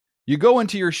You go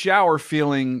into your shower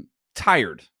feeling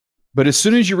tired, but as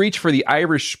soon as you reach for the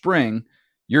Irish Spring,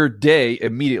 your day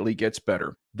immediately gets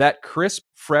better. That crisp,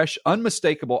 fresh,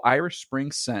 unmistakable Irish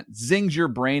Spring scent zings your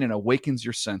brain and awakens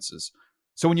your senses.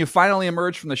 So when you finally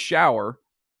emerge from the shower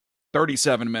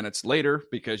 37 minutes later,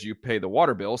 because you pay the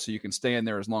water bill so you can stay in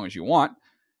there as long as you want,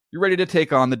 you're ready to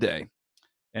take on the day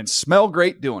and smell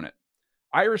great doing it.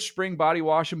 Irish Spring Body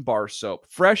Wash and Bar Soap.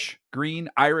 Fresh, green,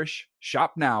 Irish.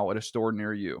 Shop now at a store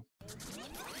near you. This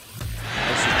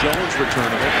is Jones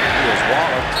returning it. He is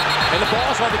walloped. And the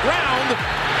ball's on the ground.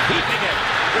 Keeping it.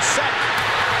 The set.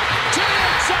 To the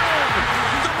end zone.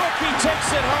 The rookie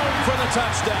takes it home for the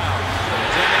touchdown.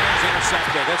 It's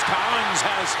intercepted as Collins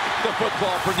has the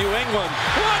football for New England.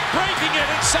 Blood breaking it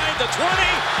inside the 20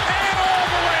 and all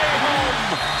the way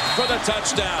home for the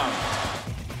touchdown.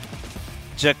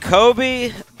 Jacoby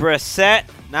Brissett,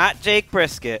 not Jake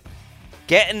Brisket,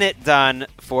 getting it done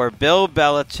for Bill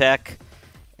Belichick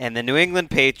and the New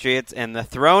England Patriots and the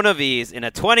throne of ease in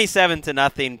a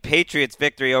 27-0 Patriots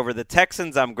victory over the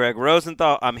Texans. I'm Greg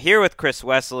Rosenthal. I'm here with Chris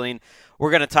Wesseling.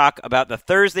 We're going to talk about the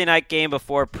Thursday night game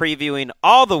before previewing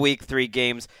all the Week 3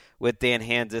 games with Dan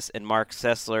Hansis and Mark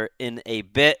Sessler in a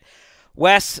bit.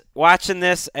 Wes, watching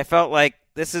this, I felt like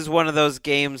this is one of those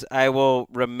games I will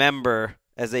remember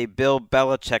as a Bill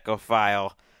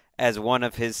Belichickophile as one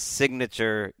of his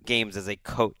signature games as a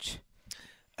coach.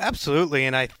 Absolutely,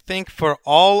 and I think for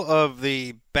all of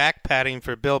the back-patting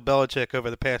for Bill Belichick over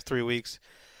the past 3 weeks,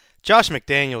 Josh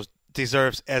McDaniels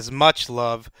deserves as much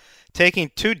love,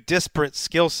 taking two disparate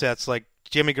skill sets like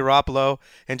Jimmy Garoppolo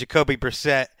and Jacoby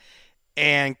Brissett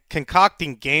and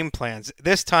concocting game plans,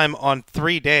 this time on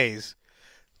 3 days,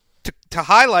 to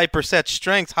highlight Brissett's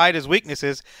strengths, hide his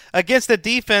weaknesses, against a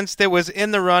defense that was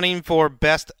in the running for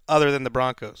best other than the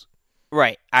Broncos.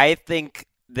 Right. I think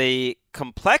the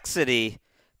complexity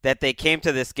that they came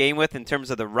to this game with in terms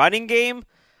of the running game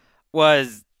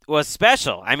was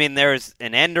special. I mean, there's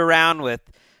an end around with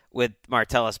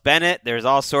Martellus Bennett. There's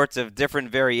all sorts of different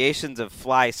variations of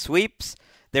fly sweeps.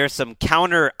 There's some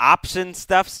counter option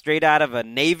stuff straight out of a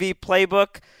Navy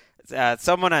playbook.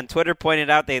 Someone on Twitter pointed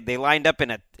out they lined up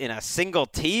in a single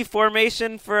T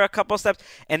formation for a couple steps,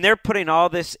 and they're putting all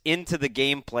this into the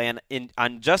game plan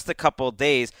on just a couple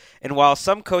days. And while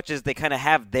some coaches, they kind of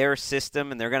have their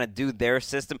system and they're going to do their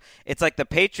system, it's like the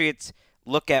Patriots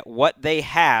look at what they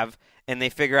have and they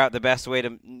figure out the best way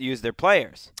to use their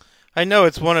players. I know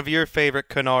it's one of your favorite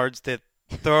canards that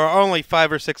there are only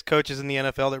 5 or 6 coaches in the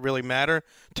NFL that really matter,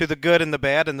 to the good and the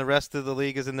bad, and the rest of the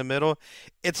league is in the middle.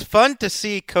 It's fun to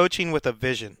see coaching with a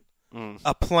vision,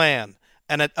 a plan,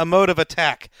 and a mode of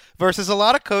attack versus a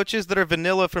lot of coaches that are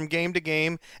vanilla from game to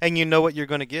game, and you know what you're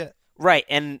going to get. Right,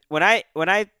 and when I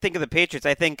think of the Patriots,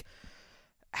 I think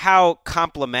how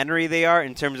complementary they are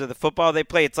in terms of the football they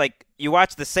play. It's like you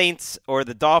watch the Saints or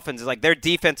the Dolphins, it's like their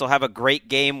defense will have a great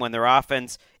game when their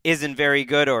offense isn't very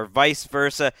good, or vice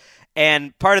versa.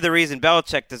 And part of the reason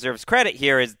Belichick deserves credit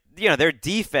here is, their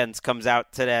defense comes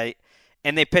out today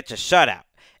and they pitch a shutout.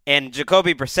 And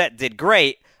Jacoby Brissett did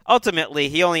great. Ultimately,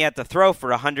 he only had to throw for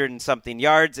 100 and something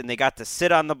yards, and they got to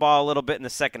sit on the ball a little bit in the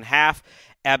second half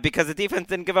because the defense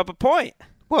didn't give up a point.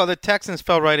 Well, the Texans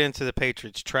fell right into the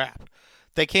Patriots' trap.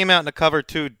 They came out in the cover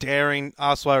 2 daring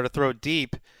Osweiler to throw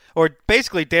deep, or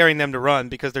basically daring them to run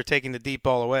because they're taking the deep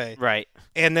ball away. Right.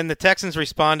 And then the Texans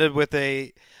responded with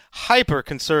a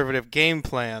hyper-conservative game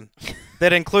plan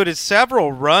that included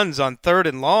several runs on 3rd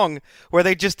and long where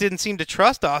they just didn't seem to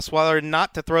trust Osweiler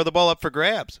not to throw the ball up for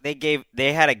grabs.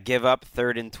 They had to give up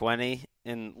 3rd and 20,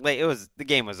 and the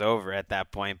game was over at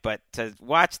that point. But to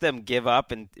watch them give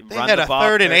up and they run had the a ball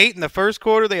 3rd and 8 in the first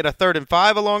quarter. They had a 3rd and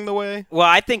 5 along the way. Well,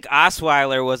 I think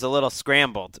Osweiler was a little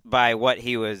scrambled by what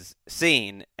he was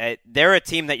seeing. They're a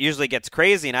team that usually gets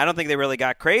crazy, and I don't think they really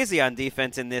got crazy on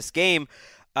defense in this game.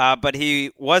 But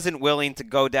he wasn't willing to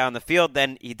go down the field.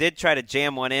 Then he did try to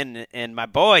jam one in, and my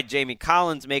boy Jamie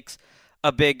Collins makes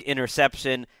a big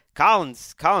interception.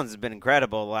 Collins has been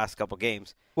incredible the last couple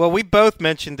games. Well, we both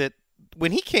mentioned that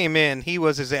when he came in, he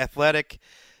was as athletic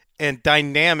and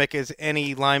dynamic as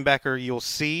any linebacker you'll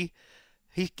see.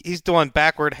 He's doing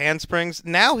backward handsprings.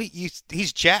 Now he's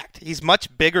jacked. He's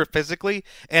much bigger physically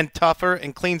and tougher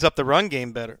and cleans up the run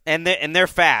game better. And they're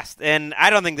fast. And I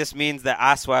don't think this means that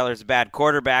Osweiler's a bad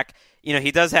quarterback.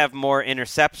 He does have more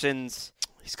interceptions.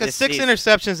 He's got 6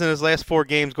 interceptions in his last 4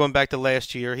 games going back to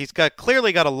last year. He's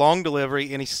clearly got a long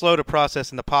delivery, and he's slow to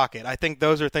process in the pocket. I think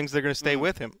those are things that are going to stay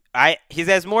with him. He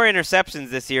has more interceptions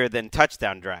this year than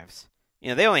touchdown drives.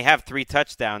 They only have 3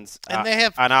 touchdowns on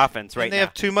offense right now. And they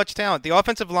have too much talent. The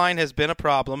offensive line has been a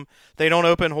problem. They don't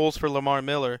open holes for Lamar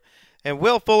Miller. And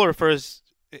Will Fuller, for as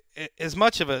as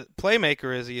much of a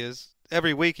playmaker as he is,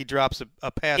 every week he drops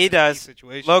a pass. He does.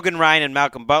 Situation. Logan Ryan and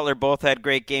Malcolm Butler both had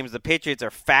great games. The Patriots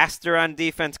are faster on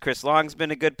defense. Chris Long's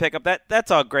been a good pickup.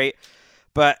 That's all great.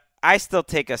 But I still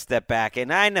take a step back.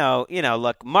 And I know,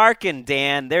 look, Mark and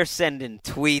Dan, they're sending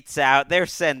tweets out. They're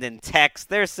sending texts.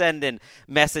 They're sending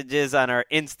messages on our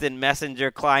instant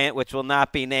messenger client, which will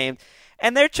not be named.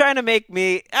 And they're trying to make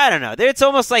me, I don't know. It's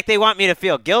almost like they want me to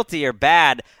feel guilty or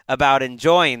bad about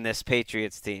enjoying this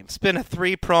Patriots team. It's been a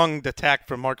three-pronged attack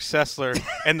from Mark Sessler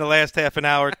in the last half an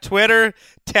hour. Twitter,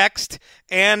 text,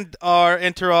 and our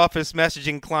inter-office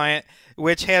messaging client,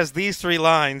 which has these 3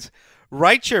 lines.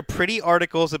 Write your pretty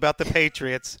articles about the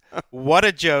Patriots. What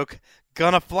a joke.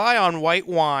 Gonna fly on white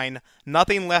wine.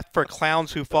 Nothing left for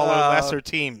clowns who follow lesser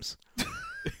teams.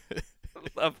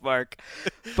 Love Mark.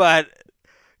 But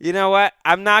you know what?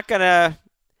 I'm not gonna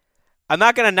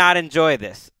not enjoy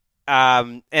this.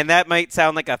 And that might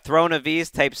sound like a throne of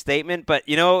ease type statement, but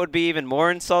you know what would be even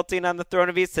more insulting on the throne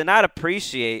of ease? To not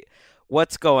appreciate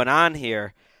what's going on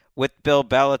here with Bill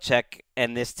Belichick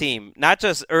and this team. Not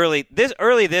just early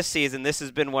this season, this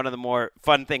has been one of the more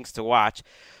fun things to watch,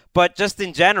 but just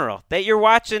in general, that you're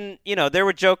watching, they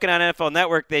were joking on NFL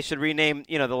Network they should rename,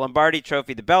 the Lombardi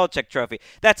Trophy the Belichick Trophy.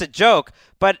 That's a joke,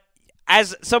 but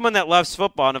as someone that loves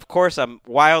football, and of course I'm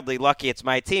wildly lucky it's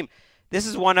my team, this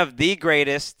is one of the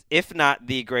greatest, if not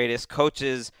the greatest,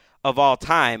 coaches of all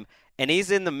time. And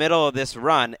he's in the middle of this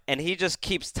run, and he just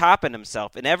keeps topping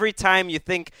himself. And every time you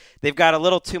think they've got a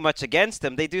little too much against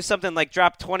him, they do something like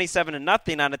drop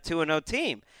 27-0 on a 2-0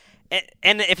 team.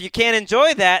 And if you can't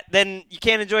enjoy that, then you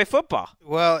can't enjoy football.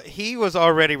 Well, he was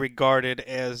already regarded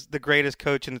as the greatest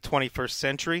coach in the 21st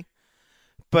century.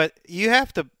 But you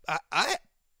have to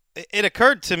it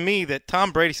occurred to me that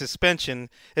Tom Brady's suspension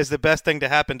is the best thing to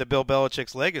happen to Bill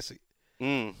Belichick's legacy.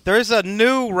 There's a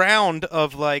new round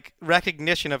of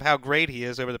recognition of how great he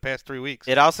is over the past 3 weeks.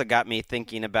 It also got me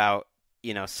thinking about,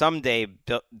 someday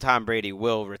Tom Brady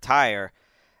will retire,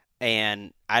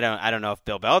 and I don't know if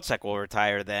Bill Belichick will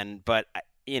retire then, but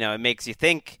it makes you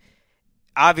think.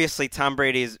 Obviously, Tom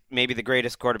Brady is maybe the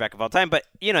greatest quarterback of all time, but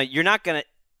you're not going to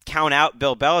count out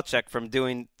Bill Belichick from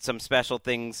doing some special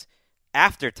things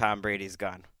after Tom Brady's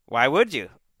gone. Why would you?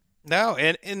 No,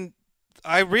 and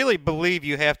I really believe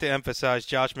you have to emphasize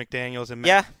Josh McDaniels and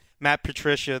Matt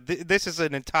Patricia. This is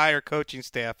an entire coaching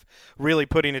staff really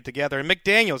putting it together, and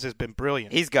McDaniels has been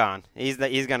brilliant. He's gone. He's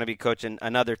going to be coaching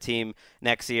another team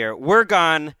next year. We're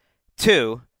gone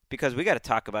too because we got to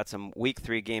talk about some Week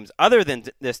 3 games other than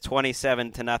this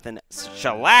 27-0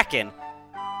 shellacking.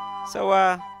 So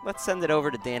let's send it over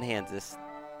to Dan Hansis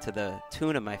to the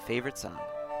tune of my favorite song.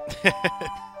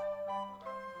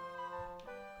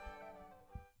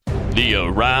 The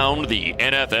Around the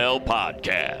NFL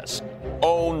podcast.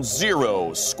 Own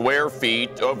 0 square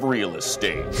feet of real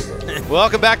estate.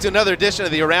 Welcome back to another edition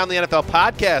of the Around the NFL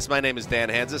podcast. My name is Dan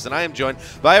Hansis, and I am joined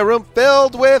by a room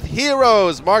filled with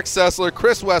heroes. Mark Sessler,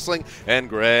 Chris Wessling, and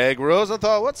Greg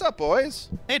Rosenthal. What's up, boys?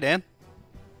 Hey, Dan.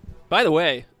 By the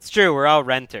way, it's true. We're all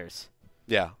renters.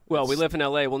 Yeah. Well, we live in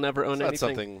L.A. We'll never own anything. That's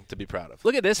something to be proud of.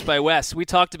 Look at this by Wes. We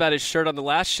talked about his shirt on the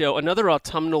last show. Another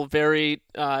autumnal, very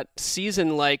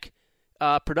season-like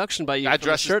production by you. He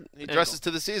dresses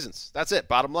to the seasons. That's it.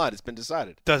 Bottom line. It's been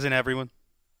decided. Doesn't everyone?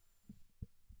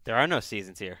 There are no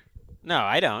seasons here. No,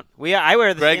 I don't. I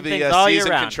wear the same things all year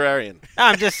round. Contrarian. No,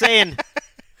 I'm just saying.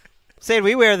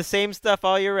 We wear the same stuff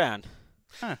all year round.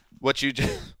 Huh. What you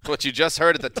just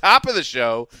heard at the top of the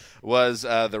show was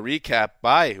the recap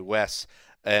by Wes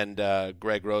and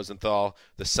Greg Rosenthal,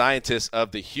 the scientists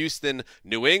of the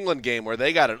Houston-New England game, where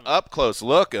they got an up-close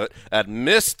look at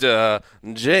Mr.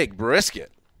 Jake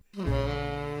Brisket.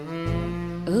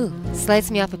 Ooh,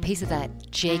 slice me off a piece of that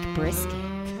Jake Brisket.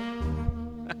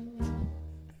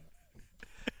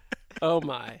 Oh,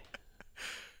 my.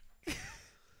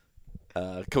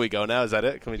 Can we go now? Is that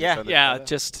it? Can we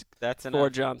just that's for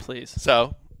John, please.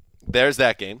 So there's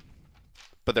that game.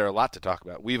 But there are a lot to talk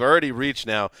about. We've already reached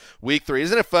now Week 3.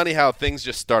 Isn't it funny how things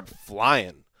just start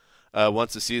flying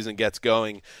once the season gets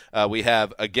going? We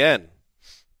have, again,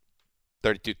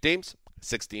 32 teams,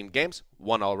 16 games,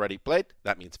 1 already played.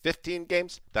 That means 15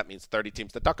 games. That means 30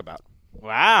 teams to talk about.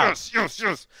 Wow.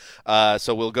 Yes.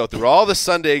 So we'll go through all the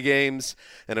Sunday games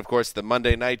and, of course, the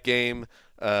Monday night game.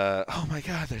 Oh, my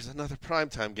God, there's another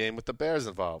primetime game with the Bears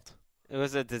involved. It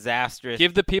was a disastrous.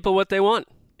 Give the people what they want.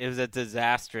 It was a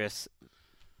disastrous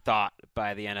thought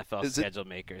by the NFL schedule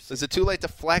makers. Is it too late to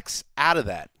flex out of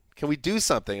that? Can we do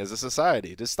something as a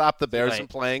society to stop the Bears from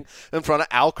playing in front of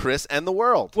Al, Chris, and the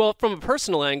world? Well, from a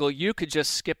personal angle, you could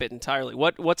just skip it entirely.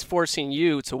 What's forcing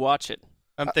you to watch it?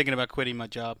 I'm thinking about quitting my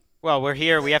job. Well, we're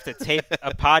here. We have to tape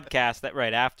a podcast that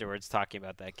right afterwards talking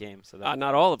about that game. So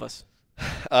not all of us.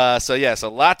 So a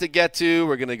lot to get to.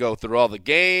 We're going to go through all the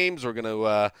games. We're going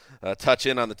to touch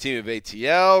in on the team of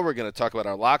ATL. We're going to talk about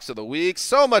our locks of the week.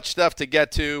 So much stuff to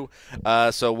get to.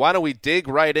 So why don't we dig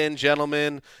right in,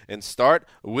 gentlemen, and start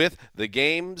with the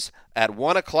games at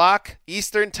 1 o'clock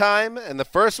Eastern Time. And the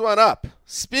first one up,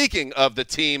 speaking of the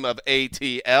team of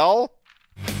ATL.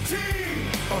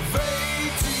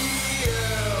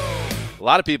 A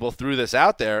lot of people threw this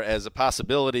out there as a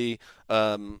possibility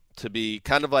to be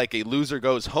kind of like a loser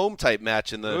goes home type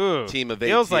match in the team of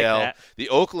ATL. Like that. The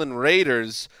Oakland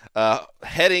Raiders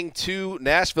heading to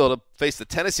Nashville to face the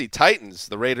Tennessee Titans.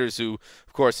 The Raiders who,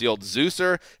 of course, the old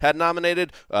Zeuser had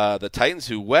nominated. The Titans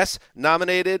who Wes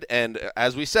nominated. And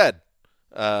as we said,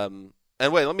 and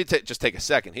wait, let me just take a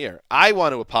second here. I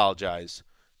want to apologize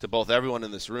to both everyone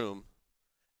in this room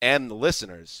and the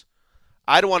listeners.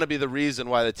 I don't want to be the reason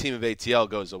why the team of ATL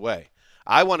goes away.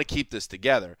 I want to keep this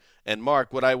together. And,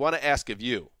 Mark, what I want to ask of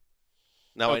you,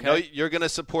 now Okay. I know you're going to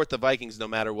support the Vikings no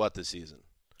matter what this season.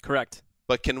 Correct.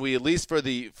 But can we at least for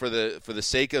the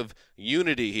sake of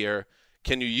unity here,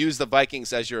 can you use the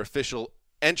Vikings as your official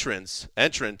entrant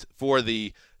for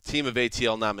the team of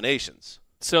ATL nominations?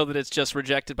 So that it's just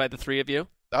rejected by the three of you?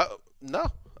 No.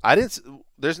 I didn't.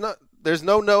 There's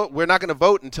no. We're not going to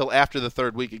vote until after the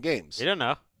third week of games. You don't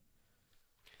know.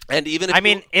 And even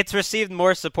if it's received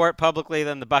more support publicly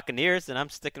than the Buccaneers, and I'm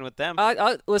sticking with them.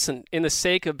 Listen, in the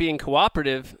sake of being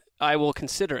cooperative, I will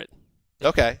consider it.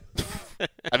 Okay.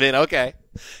 Okay.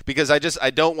 Because I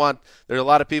don't want – there are a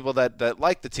lot of people that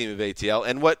like the team of ATL.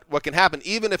 And what can happen,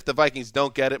 even if the Vikings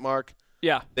don't get it, Mark,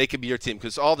 yeah, they could be your team.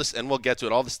 Because all this – and we'll get to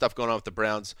it – all this stuff going on with the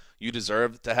Browns, you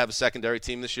deserve to have a secondary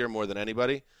team this year more than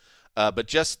anybody. But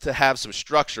just to have some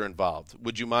structure involved,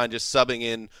 would you mind just subbing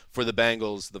in for the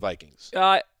Bengals, the Vikings?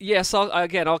 Yes,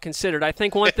 I'll consider it. I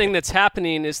think one thing that's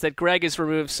happening is that Greg has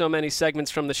removed so many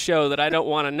segments from the show that I don't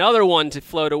want another one to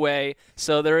float away.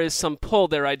 So there is some pull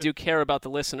there. I do care about the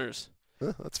listeners.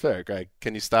 That's fair, Greg.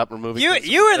 Can you stop removing You things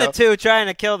you were from the two trying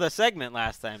to kill the segment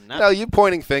last time. No, you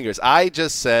pointing fingers. I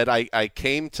just said I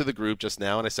came to the group just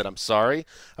now and I said I'm sorry.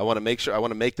 I want to make sure. I want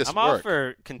to make this I'm work. all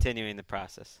for continuing the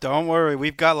process. Don't worry,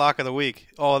 we've got lock of the week.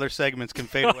 All other segments can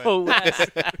fade away. Oh, Wes.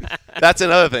 That's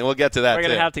another thing. We'll get to that. We're going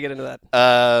too. to have to get into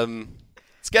that.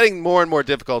 It's getting more and more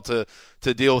difficult to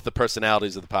deal with the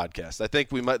personalities of the podcast. I think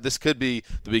this could be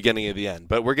the beginning of the end,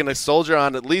 but we're going to soldier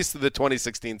on at least through the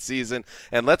 2016 season.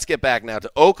 And let's get back now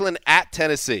to Oakland at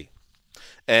Tennessee.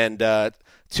 And 2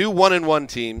 1-1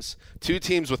 teams, 2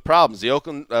 teams with problems. The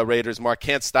Oakland Raiders, Mark,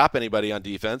 can't stop anybody on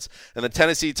defense. And the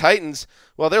Tennessee Titans,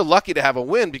 well, they're lucky to have a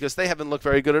win because they haven't looked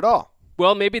very good at all.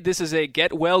 Well, maybe this is a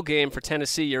get-well game for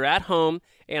Tennessee. You're at home,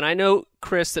 and I know,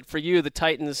 Chris, that for you, the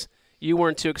Titans – you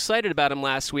weren't too excited about him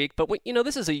last week, but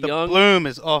this is a The bloom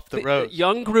is off the road.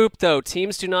 Young group, though.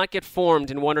 Teams do not get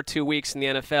formed in 1 or 2 weeks in the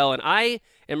NFL, and I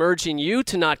am urging you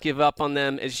to not give up on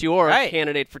them as your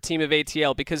candidate for Team of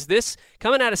ATL because this,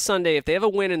 coming out of Sunday, if they have a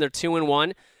win and they're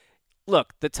 2-1,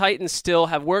 look, the Titans still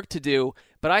have work to do,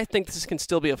 but I think this can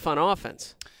still be a fun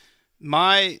offense.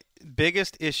 My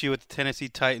biggest issue with the Tennessee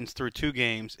Titans through 2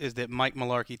 games is that Mike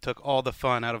Mularkey took all the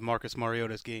fun out of Marcus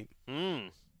Mariota's game.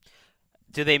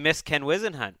 Do they miss Ken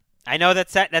Wisenhunt? I know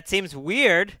that seems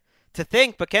weird to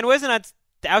think, but Ken Wisenhunt's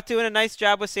out doing a nice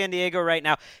job with San Diego right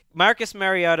now. Marcus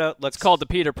Mariota looks called the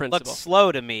Peter Principle. Looks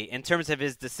slow to me in terms of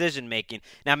his decision making.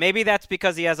 Now maybe that's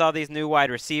because he has all these new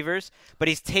wide receivers, but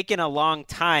he's taken a long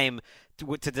time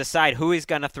to decide who he's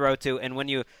going to throw to, and when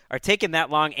you are taking that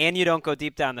long and you don't go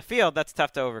deep down the field, that's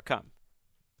tough to overcome.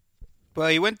 Well,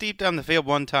 he went deep down the field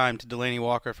one time to Delaney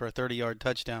Walker for a 30-yard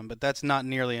touchdown, but that's not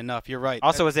nearly enough. You're right.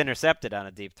 Also was intercepted on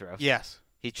a deep throw. Yes.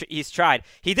 He's tried.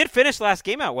 He did finish last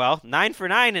game out well, 9 for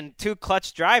 9 and 2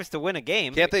 clutch drives to win a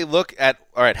game. Can't they look at,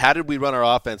 all right, how did we run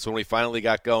our offense when we finally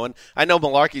got going? I know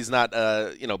Mularkey's not,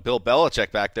 Bill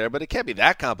Belichick back there, but it can't be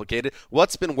that complicated.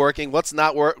 What's been working? What's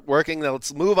not working? Now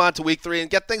let's move on to week 3 and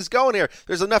get things going here.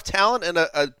 There's enough talent and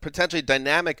a potentially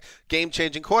dynamic,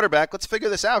 game-changing quarterback. Let's figure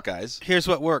this out, guys. Here's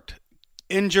what worked.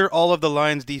 Injure all of the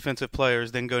Lions' defensive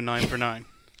players, then go 9 for 9.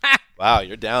 Wow,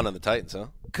 you're down on the Titans, huh?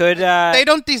 They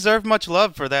don't deserve much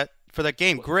love for that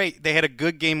game. Great. They had a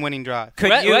good game-winning drive.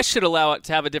 Wes should allow it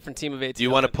to have a different team of ATL. Do you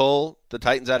want to pull the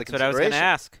Titans out of That's what I was consideration? going to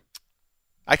ask.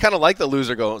 I kind of like the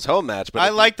loser goes home match. But I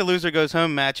like the loser goes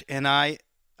home match, and I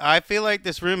feel like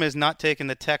this room is not taking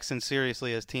the Texans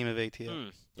seriously as team of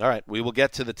ATL. All right, we will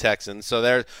get to the Texans. So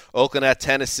there's Oakland at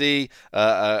Tennessee,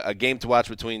 a game to watch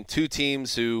between 2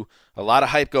 teams who a lot of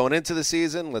hype going into the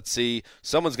season. Let's see.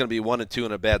 Someone's going to be 1-2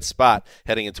 in a bad spot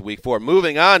heading into week 4.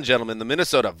 Moving on, gentlemen, the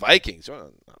Minnesota Vikings.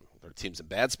 They're are teams in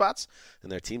bad spots,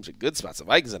 and there are teams in good spots. The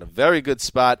Vikings in a very good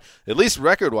spot, at least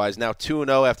record-wise, now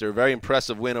 2-0 after a very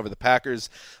impressive win over the Packers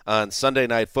on Sunday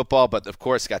Night Football. But, of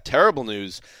course, got terrible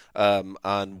news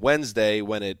on Wednesday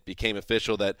when it became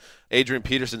official that Adrian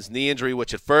Peterson's knee injury,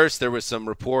 which at first there was some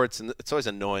reports, and it's always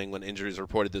annoying when injuries are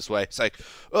reported this way. It's like,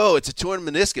 oh, it's a torn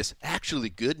meniscus. Actually,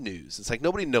 good news. It's like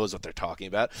nobody knows what they're talking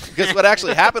about, because what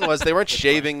actually happened was they weren't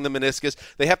shaving the meniscus.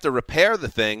 They have to repair the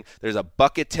thing. There's a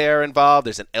bucket tear involved.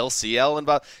 There's an LCL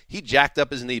involved. He jacked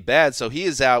up his knee bad, so he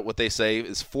is out, what they say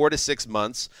is 4 to 6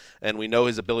 months, and we know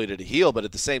his ability to heal. But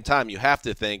at the same time, you have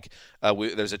to think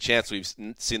there's a chance we've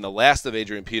seen the last of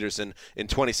Adrian Peterson in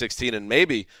 2016, and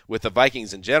maybe with the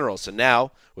Vikings in general. So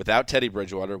now, without Teddy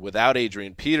Bridgewater, without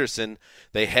Adrian Peterson,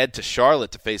 they head to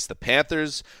Charlotte to face the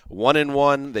Panthers.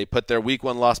 1-1. They put their Week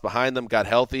 1 loss behind them, got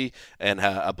healthy, and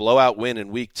a blowout win in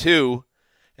Week 2.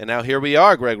 And now here we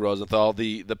are, Greg Rosenthal.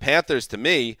 The Panthers, to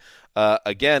me,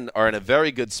 again, are in a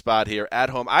very good spot here at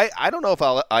home. I don't know if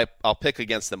I'll pick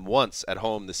against them once at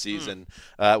home this season.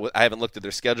 I haven't looked at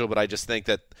their schedule, but I just think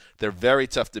that they're very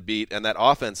tough to beat, and that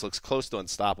offense looks close to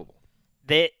unstoppable.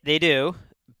 They do,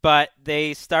 but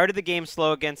they started the game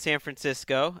slow against San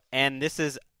Francisco, and this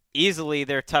is easily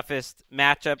their toughest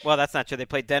matchup. Well, that's not true. They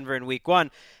played Denver in Week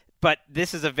 1. But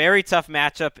this is a very tough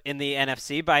matchup in the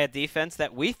NFC by a defense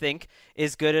that we think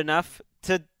is good enough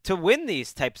to win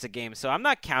these types of games. So I'm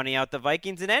not counting out the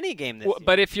Vikings in any game this year.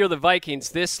 But if you're the Vikings,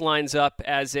 this lines up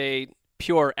as a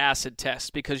pure acid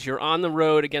test because you're on the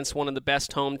road against one of the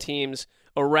best home teams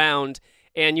around,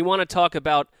 and you want to talk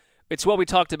about it's what we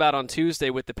talked about on Tuesday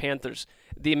with the Panthers.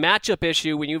 The matchup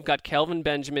issue when you've got Kelvin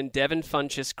Benjamin, Devin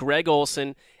Funchess, Greg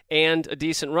Olsen, and a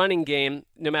decent running game,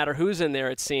 no matter who's in there,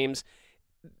 it seems,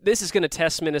 this is going to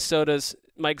test Minnesota's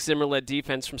Mike Zimmer-led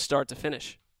defense from start to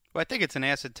finish. Well, I think it's an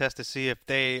acid test to see if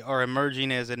they are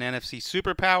emerging as an NFC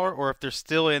superpower or if they're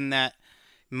still in that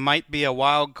might be a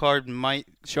wild card, might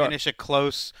finish a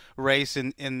close race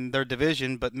in their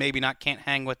division, but maybe can't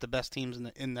hang with the best teams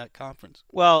in that conference.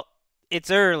 Well, it's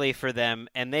early for them,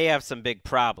 and they have some big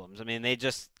problems. I mean, they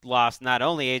just lost not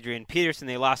only Adrian Peterson,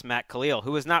 they lost Matt Khalil,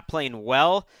 who was not playing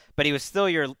well, but he was still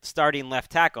your starting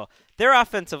left tackle. Their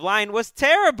offensive line was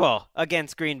terrible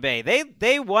against Green Bay.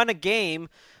 They won a game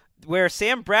where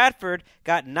Sam Bradford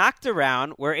got knocked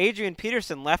around, where Adrian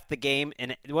Peterson left the game,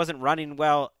 and it wasn't running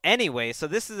well anyway. So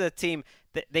this is a team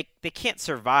that they can't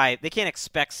survive. They can't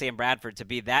expect Sam Bradford to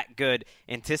be that good,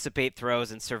 anticipate throws,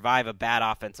 and survive a bad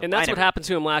offensive line. And that's what happened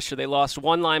to him last year. They lost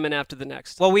one lineman after the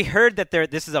next. Well, we heard that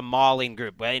this is a mauling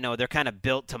group. Well, they're kind of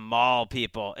built to maul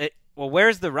people. Well,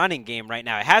 where's the running game right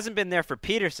now? It hasn't been there for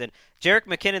Peterson. Jerick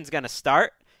McKinnon's going to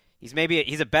start.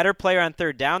 He's a better player on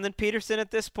third down than Peterson at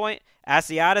this point.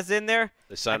 Asiata's in there.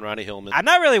 They signed Ronnie Hillman. I'm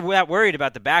not really that worried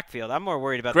about the backfield. I'm more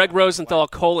worried about Greg Rosenthal,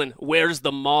 where's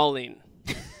the mauling?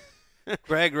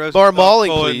 Greg Rosenthal, more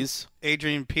mauling, please.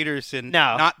 Adrian Peterson,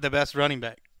 No. not the best running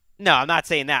back. No, I'm not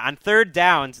saying that. On third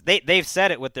downs, they've said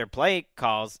it with their play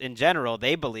calls. In general,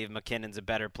 they believe McKinnon's a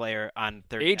better player on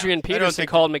third Adrian downs. Peterson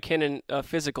called McKinnon a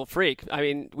physical freak. I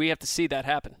mean, we have to see that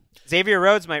happen. Xavier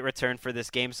Rhodes might return for this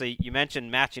game, so you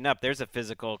mentioned matching up. There's a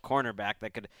physical cornerback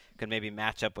that could maybe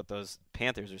match up with those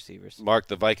Panthers receivers. Mark,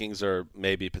 the Vikings are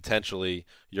maybe potentially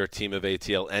your team of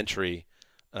ATL entry.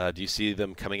 Do you see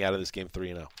them coming out of this game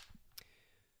 3-0?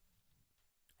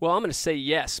 Well, I'm going to say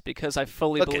yes because I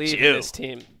fully Look believe at in you. this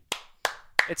team.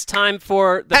 It's time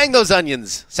for the Hang those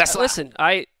onions. Listen,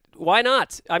 why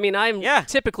not? I mean, I'm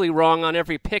typically wrong on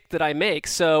every pick that I make,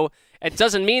 so it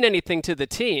doesn't mean anything to the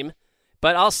team,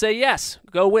 but I'll say yes.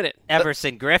 Go win it.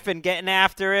 Everson Griffin getting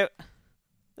after it.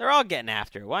 They're all getting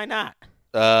after it. Why not?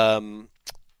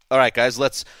 All right, guys,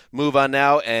 let's move on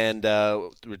now. And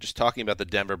we were just talking about the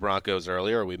Denver Broncos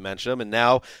earlier. We mentioned them, and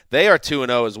now they are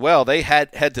 2-0 as well. They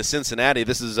head to Cincinnati.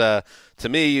 This is, to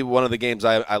me, one of the games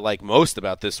I like most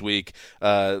about this week.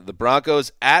 The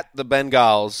Broncos at the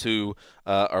Bengals, who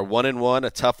are 1-1, a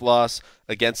tough loss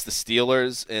against the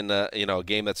Steelers in a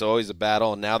game that's always a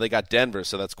battle. And now they got Denver,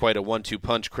 so that's quite a 1-2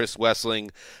 punch. Chris Wessling,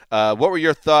 what were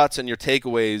your thoughts and your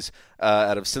takeaways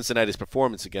out of Cincinnati's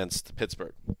performance against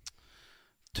Pittsburgh?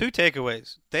 2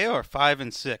 takeaways. They are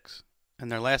 5-6 in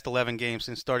their last 11 games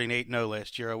since starting 8-0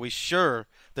 last year. Are we sure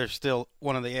they're still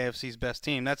one of the AFC's best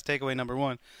team? That's takeaway number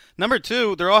 1. Number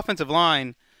 2, their offensive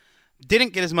line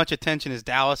didn't get as much attention as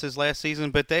Dallas's last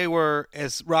season, but they were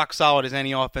as rock solid as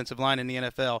any offensive line in the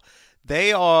NFL.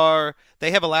 They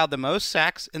have allowed the most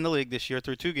sacks in the league this year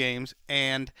through 2 games,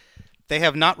 and they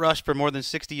have not rushed for more than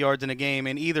 60 yards in a game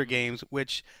in either games,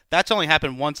 which that's only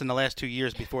happened once in the last 2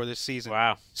 years before this season.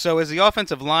 Wow. So is the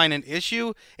offensive line an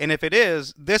issue? And if it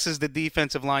is, this is the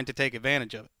defensive line to take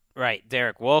advantage of it. Right.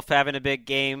 Derek Wolfe having a big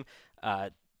game.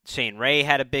 Shane Ray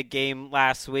had a big game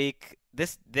last week.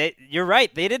 You're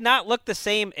right. They did not look the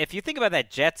same. If you think about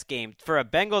that Jets game, for a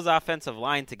Bengals offensive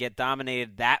line to get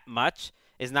dominated that much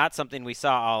is not something we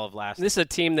saw all of last year. This is a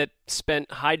team that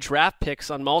spent high draft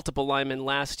picks on multiple linemen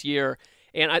last year.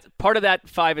 And part of that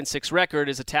 5-6 record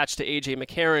is attached to A.J.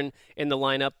 McCarron in the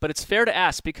lineup. But it's fair to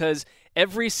ask because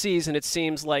every season it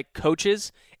seems like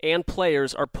coaches and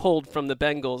players are pulled from the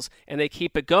Bengals, and they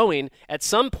keep it going. At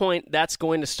some point, that's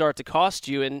going to start to cost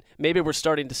you, and maybe we're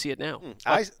starting to see it now.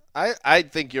 I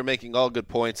think you're making all good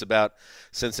points about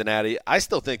Cincinnati. I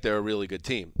still think they're a really good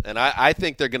team, and I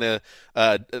think they're gonna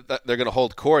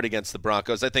hold court against the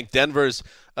Broncos. I think Denver's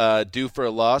due for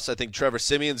a loss. I think Trevor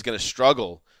Siemian's going to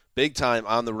struggle big time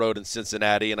on the road in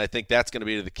Cincinnati, and I think that's going to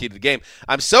be the key to the game.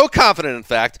 I'm so confident, in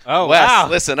fact. Oh, Wes, wow.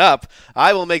 Listen up.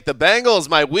 I will make the Bengals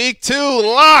my Week 2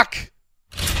 lock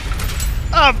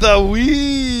of the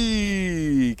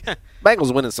week.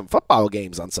 Bengals winning some football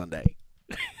games on Sunday.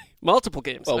 Multiple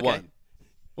games. Well, okay.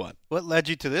 One. What led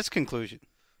you to this conclusion?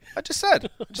 I just said.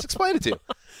 I just explained it to you.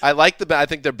 I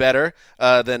think they're better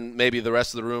than maybe the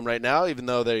rest of the room right now, even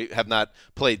though they have not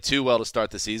played too well to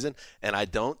start the season. And I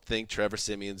don't think Trevor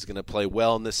Siemian's going to play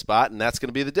well in this spot, and that's going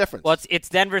to be the difference. Well, it's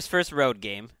Denver's first road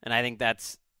game, and I think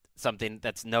that's something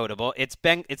that's notable. It's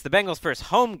the Bengals' first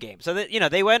home game, so that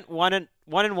they went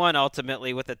 1-1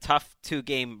 ultimately with a tough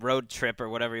 2-game road trip or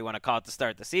whatever you want to call it to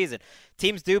start the season.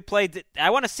 Teams do play. I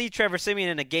want to see Trevor Siemian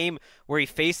in a game where he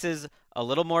faces a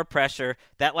little more pressure.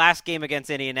 That last game against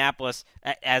Indianapolis,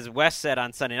 as Wes said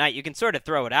on Sunday night, you can sort of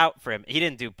throw it out for him. He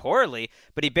didn't do poorly,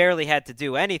 but he barely had to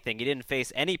do anything. He didn't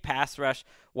face any pass rush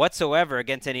whatsoever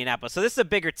against Indianapolis. So this is a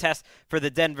bigger test for the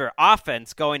Denver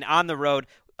offense going on the road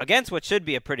against what should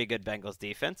be a pretty good Bengals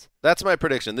defense. That's my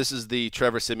prediction. This is the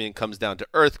Trevor Siemian comes down to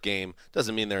earth game.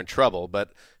 Doesn't mean they're in trouble,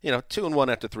 but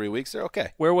 2-1 after 3 weeks, they're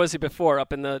okay. Where was he before?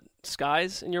 Up in the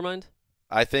skies, in your mind?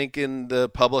 I think in the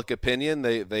public opinion,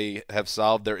 they have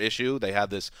solved their issue. They have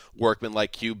this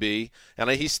workman-like QB, and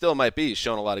he still might be. He's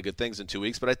shown a lot of good things in 2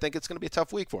 weeks, but I think it's going to be a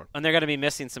tough week for him. And they're going to be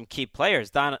missing some key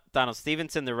players. Donald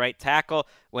Stevenson, the right tackle,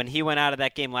 when he went out of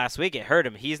that game last week, it hurt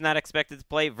him. He's not expected to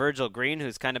play. Virgil Green,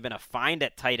 who's kind of been a find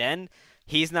at tight end,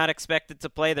 he's not expected to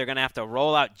play. They're going to have to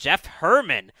roll out Jeff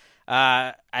Herman.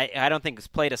 I don't think he's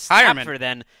played a snap for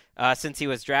them since he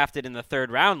was drafted in the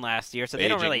 3rd round last year, so they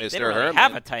don't really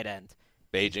have a tight end.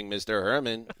 Paging Mr.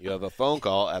 Herman, you have a phone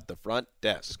call at the front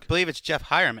desk. I believe it's Jeff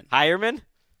Hireman. Hireman?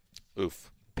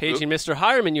 Oof. Paging Mr.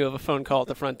 Hireman, you have a phone call at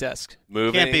the front desk.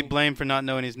 Moving. Can't be blamed for not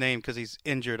knowing his name because he's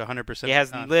injured 100%. He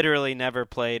has literally never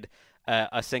played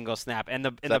a single snap. And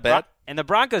the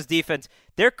Broncos defense,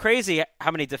 they're crazy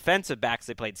how many defensive backs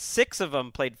they played. 6 of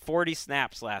them played 40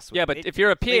 snaps last week. Yeah, but if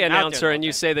you're a PA announcer and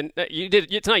you say that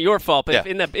it's not your fault, but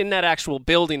if in that actual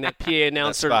building, that PA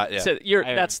announcer said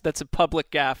that's a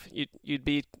public gaffe. You'd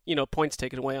be points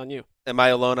taken away on you. Am I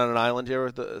alone on an island here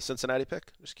with the Cincinnati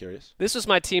pick? Just curious. This was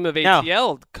my team of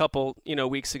ATL a couple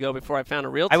weeks ago before I found a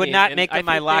real team. I would not make them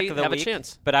my lock of the have week, a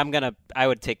chance. but I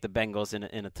would take the Bengals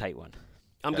in a tight one.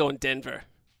 I'm going Denver.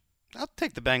 I'll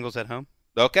take the Bengals at home.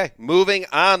 Okay, moving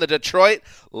on. The Detroit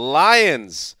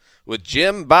Lions with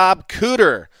Jim Bob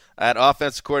Cooter at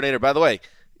offensive coordinator. By the way,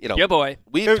 yeah, boy,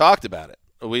 we've talked about it.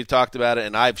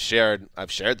 And I've shared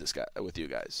this guy with you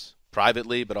guys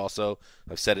privately, but also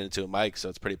I've said it into a mic, so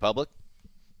it's pretty public.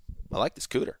 I like this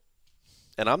Cooter.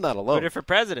 And I'm not alone. Cooter for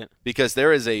president. Because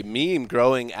there is a meme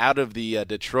growing out of the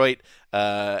Detroit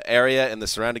area and the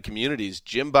surrounding communities.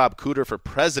 Jim Bob Cooter for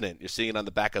president. You're seeing it on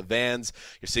the back of vans.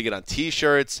 You're seeing it on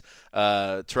T-shirts.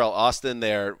 Terrell Austin,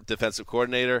 their defensive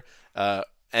coordinator,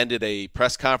 ended a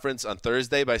press conference on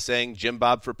Thursday by saying Jim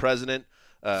Bob for president.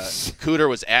 Cooter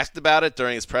was asked about it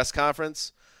during his press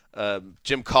conference.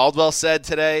 Jim Caldwell said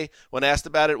today when asked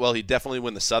about it, well, he'd definitely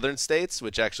win the southern states,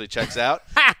 which actually checks out.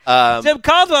 Jim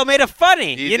Caldwell made it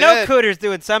funny. He did. Know Cooter's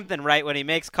doing something right when he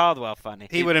makes Caldwell funny.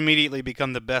 He would immediately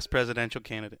become the best presidential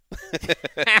candidate.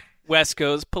 West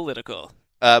goes political.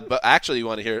 But actually, you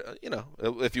want to hear,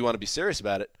 if you want to be serious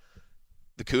about it,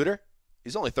 the Cooter,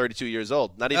 he's only 32 years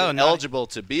old, not even eligible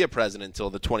to be a president until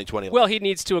the 2020 election. Well, he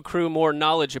needs to accrue more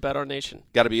knowledge about our nation.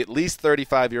 Got to be at least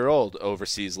 35-year-old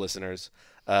overseas listeners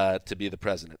to be the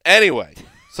president. Anyway,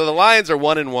 so the Lions are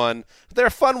 1-1. But they're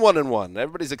a fun 1-1.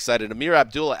 Everybody's excited. Amir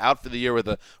Abdullah out for the year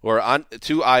on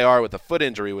to IR with a foot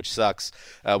injury, which sucks.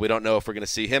 We don't know if we're going to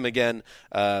see him again.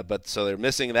 But so they're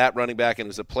missing that running back, and it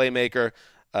was a playmaker.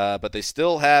 but they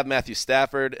still have Matthew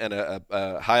Stafford and a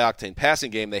high-octane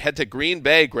passing game. They head to Green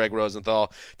Bay, Greg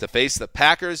Rosenthal, to face the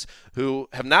Packers, who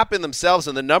have not been themselves.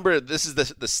 And this is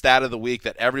the stat of the week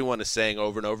that everyone is saying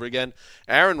over and over again.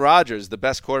 Aaron Rodgers, the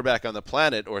best quarterback on the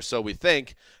planet, or so we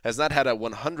think, has not had a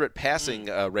 100 passing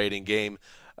rating game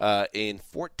in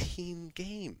 14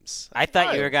 games. I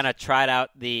thought you were going to trot out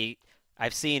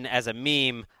I've seen as a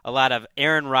meme a lot of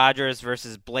Aaron Rodgers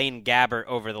versus Blaine Gabbert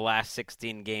over the last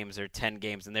 16 games or 10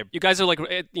 games, and you guys are like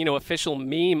official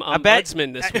meme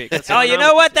ombudsman this week. You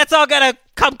know what? That's all gonna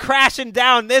come crashing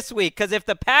down this week, because if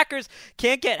the Packers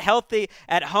can't get healthy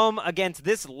at home against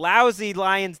this lousy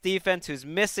Lions defense who's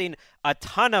missing a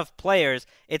ton of players,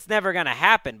 it's never gonna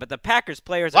happen. But the Packers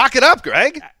players lock it up,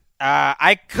 Greg.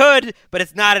 I could, but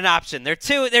it's not an option. They're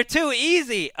too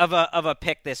easy of a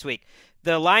pick this week.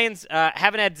 The Lions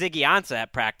haven't had Ziggy Ansah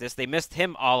at practice. They missed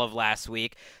him all of last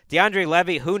week. DeAndre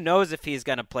Levy, who knows if he's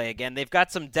going to play again. They've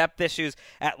got some depth issues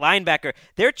at linebacker.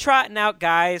 They're trotting out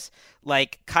guys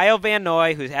like Kyle Van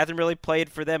Noy, who hasn't really played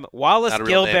for them. Wallace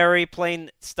Gilberry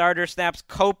playing starter snaps.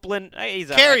 Copeland.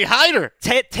 Kerry Hyder.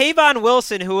 Tavon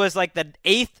Wilson, who was like the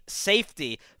 8th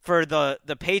safety for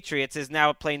the Patriots, is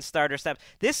now playing starter snaps.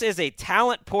 This is a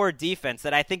talent-poor defense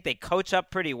that I think they coach up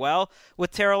pretty well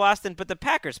with Terrell Austin, but the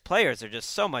Packers players are just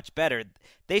so much better.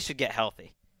 They should get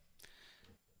healthy.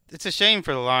 It's a shame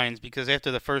for the Lions because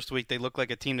after the first week, they look like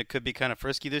a team that could be kind of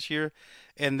frisky this year.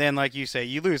 And then, like you say,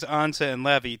 you lose Ansah and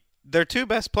Levy. They're two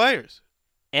best players.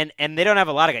 And they don't have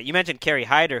a lot of guys. You mentioned Kerry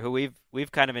Hyder, who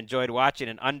we've kind of enjoyed watching,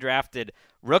 an undrafted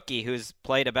rookie who's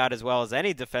played about as well as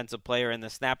any defensive player in the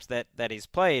snaps that he's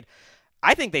played.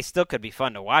 I think they still could be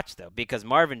fun to watch, though, because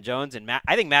Marvin Jones and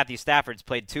I think Matthew Stafford's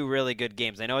played 2 really good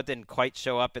games. I know it didn't quite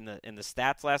show up in the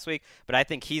stats last week, but I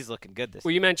think he's looking good this week.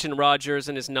 Well, you mentioned Rodgers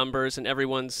and his numbers, and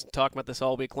everyone's talking about this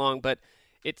all week long, but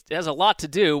it has a lot to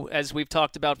do, as we've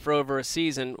talked about for over a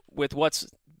season, with what's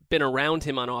been around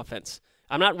him on offense.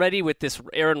 I'm not ready with this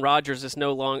Aaron Rodgers is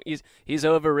no long he's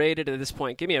overrated at this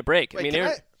point. Give me a break. Wait,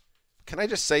 can I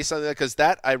just say something? Because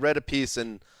I read a piece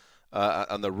on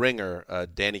The Ringer,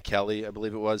 Danny Kelly, I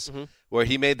believe it was, where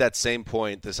he made that same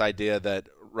point, this idea that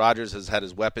Rodgers has had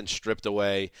his weapons stripped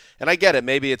away. And I get it.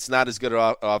 Maybe it's not as good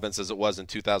an offense as it was in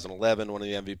 2011 when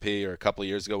he the MVP, or a couple of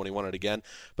years ago when he won it again.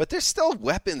 But there's still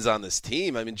weapons on this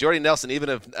team. I mean, Jordy Nelson, even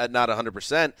if not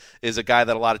 100%, is a guy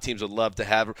that a lot of teams would love to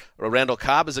have. Randall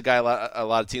Cobb is a guy a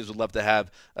lot of teams would love to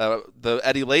have. The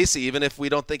Eddie Lacy, even if we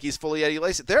don't think he's fully Eddie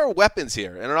Lacy. There are weapons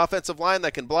here and an offensive line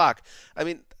that can block. I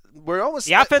mean, we're almost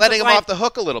letting him off the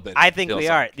hook a little bit. I think we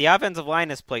are. The offensive line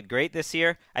has played great this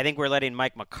year. I think we're letting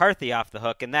Mike McCarthy off the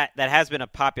hook, and that has been a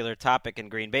popular topic in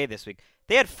Green Bay this week.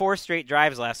 They had 4 straight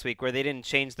drives last week where they didn't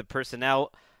change the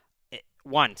personnel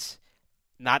once.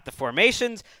 Not the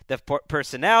formations, the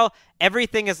personnel.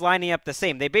 Everything is lining up the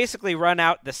same. They basically run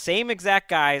out the same exact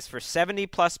guys for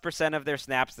 70+% of their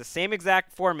snaps, the same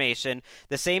exact formation,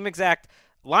 the same exact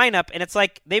lineup, and it's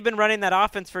like they've been running that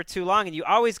offense for too long, and you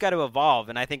always got to evolve,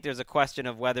 and I think there's a question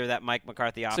of whether that Mike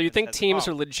McCarthy offense. So you think teams evolved.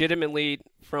 are legitimately,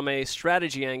 from a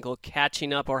strategy angle,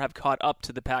 catching up or have caught up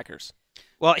to the Packers?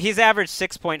 Well, he's averaged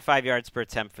 6.5 yards per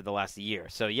attempt for the last year,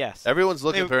 so yes. Everyone's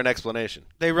looking for an explanation.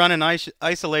 They run an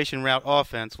isolation route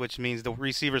offense, which means the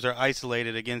receivers are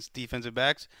isolated against defensive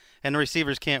backs, and the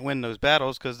receivers can't win those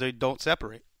battles because they don't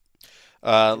separate.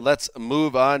 Let's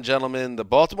move on, gentlemen. The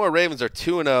Baltimore Ravens are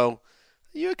 2-0.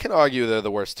 You can argue they're the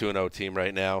worst 2-0 team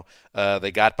right now.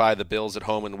 They got by the Bills at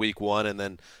home in Week 1 and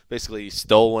then basically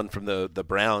stole one from the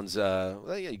Browns.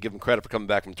 You give them credit for coming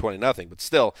back from 20-0, but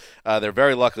still, they're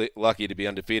very lucky to be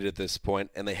undefeated at this point.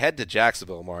 And they head to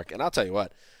Jacksonville, Mark. And I'll tell you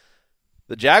what,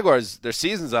 the Jaguars, their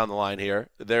season's on the line here.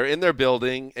 They're in their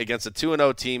building against a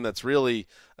 2-0 team that's really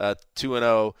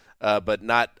 2-0, but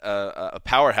not a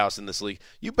powerhouse in this league.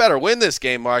 You better win this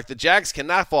game, Mark. The Jags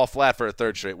cannot fall flat for a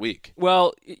 3rd straight week.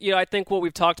 Well, I think what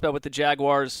we've talked about with the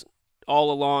Jaguars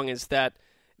all along is that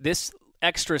this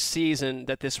extra season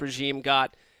that this regime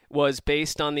got was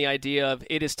based on the idea of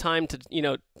it is time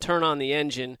to, turn on the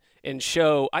engine and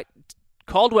show.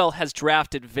 Caldwell has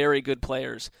drafted very good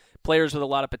players with a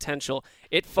lot of potential.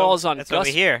 It falls on Gus. That's what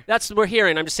we hear. That's what we're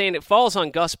hearing. I'm just saying it falls on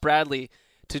Gus Bradley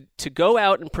to go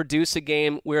out and produce a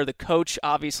game where the coach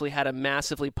obviously had a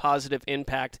massively positive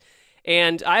impact.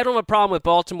 And I don't have a problem with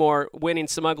Baltimore winning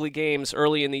some ugly games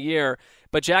early in the year,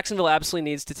 but Jacksonville absolutely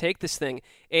needs to take this thing.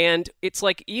 And it's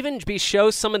like even show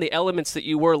some of the elements that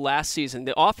you were last season.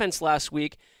 The offense last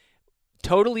week,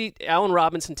 totally Allen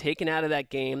Robinson taken out of that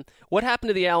game. What happened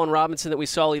to the Allen Robinson that we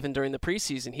saw even during the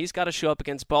preseason? He's got to show up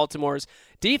against Baltimore's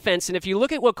defense. And if you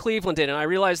look at what Cleveland did, and I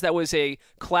realize that was a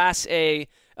Class A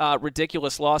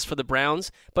ridiculous loss for the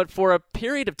Browns. But for a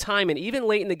period of time, and even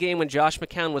late in the game when Josh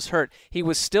McCown was hurt, he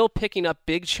was still picking up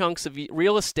big chunks of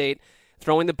real estate,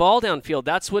 throwing the ball downfield.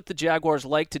 That's what the Jaguars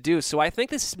like to do. So I think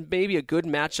this is maybe a good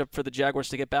matchup for the Jaguars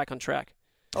to get back on track.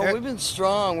 Oh, we've been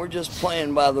strong. We're just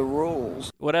playing by the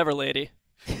rules. Whatever, lady.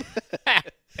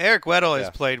 Eric Weddle has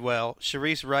played well.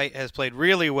 Sharice Wright has played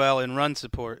really well in run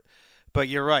support. But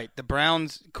you're right. The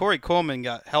Browns, Corey Coleman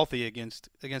got healthy against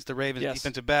the Ravens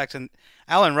defensive backs. And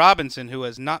Allen Robinson, who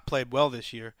has not played well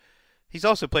this year, he's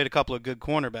also played a couple of good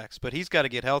cornerbacks. But he's got to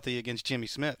get healthy against Jimmy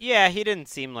Smith. Yeah, he didn't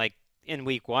seem like in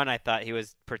week one. I thought he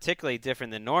was particularly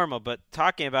different than normal. But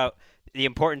talking about the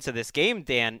importance of this game,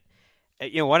 Dan,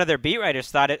 one of their beat writers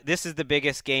thought this is the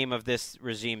biggest game of this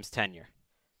regime's tenure,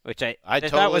 which I totally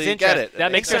thought was interesting. get it.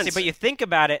 That makes sense. But you think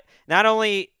about it, not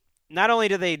only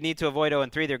do they need to avoid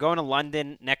 0-3, they're going to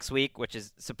London next week, which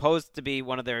is supposed to be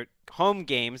one of their home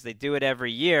games. They do it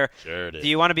every year. Sure it is. Do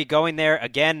you want to be going there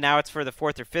again? Now it's for the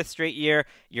 4th or 5th straight year.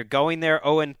 You're going there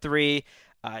 0-3.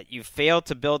 You failed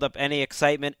to build up any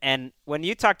excitement. And when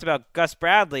you talked about Gus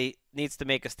Bradley needs to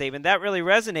make a statement, that really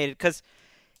resonated because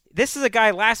this is a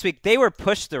guy last week, they were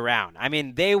pushed around. I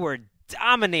mean, they were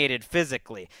dominated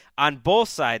physically on both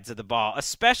sides of the ball,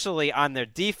 especially on their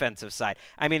defensive side.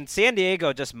 I mean, San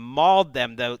Diego just mauled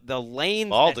them. The lanes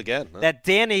that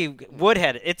Danny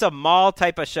Woodhead, it's a maul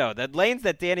type of show. The lanes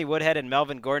that Danny Woodhead and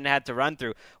Melvin Gordon had to run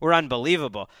through were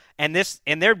unbelievable. And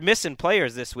they're missing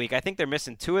players this week. I think they're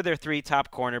missing 2 of their 3 top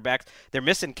cornerbacks. They're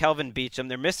missing Kelvin Beachum.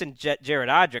 They're missing Jared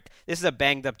Odrick. This is a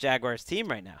banged up Jaguars team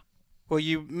right now. Well,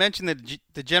 you mentioned that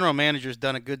the general manager's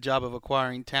done a good job of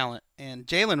acquiring talent, and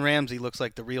Jalen Ramsey looks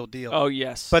like the real deal. Oh,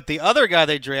 yes. But the other guy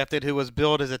they drafted who was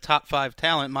billed as a top 5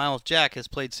 talent, Miles Jack, has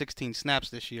played 16 snaps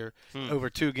this year over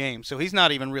 2 games, so he's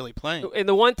not even really playing. And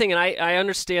the one thing, and I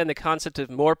understand the concept of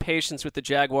more patience with the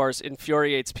Jaguars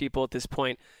infuriates people at this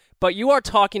point, but you are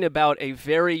talking about a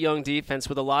very young defense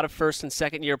with a lot of first- and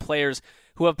second-year players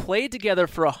who have played together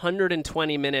for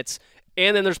 120 minutes.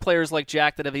 And then there's players like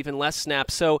Jack that have even less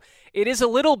snaps. So it is a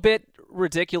little bit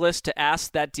ridiculous to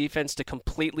ask that defense to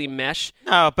completely mesh.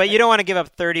 No, but you don't want to give up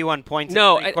 31 points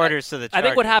in 3 quarters to the Chargers. I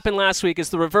think what happened last week is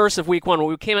the reverse of week one, where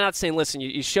we came out saying, listen,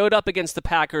 you showed up against the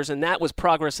Packers, and that was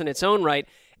progress in its own right.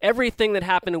 Everything that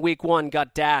happened in week one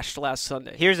got dashed last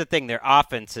Sunday. Here's the thing. Their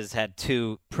offense has had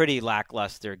 2 pretty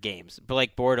lackluster games.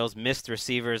 Blake Bortles missed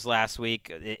receivers last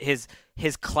week.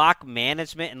 His clock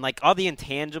management and like all the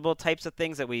intangible types of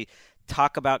things that we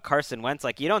talk about Carson Wentz,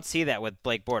 like you don't see that with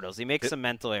Blake Bortles. He makes some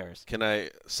mental errors. Can I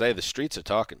say the streets are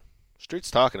talking? Streets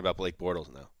talking about Blake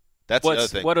Bortles now. That's the other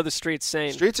thing. What are the streets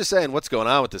saying? Streets are saying, what's going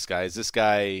on with this guy? Is this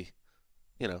guy,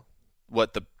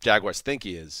 what the Jaguars think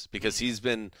he is? Because he's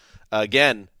been,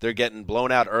 again, they're getting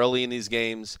blown out early in these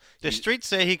games. The streets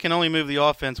say he can only move the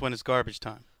offense when it's garbage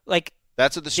time. Like,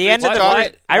 that's what the streets are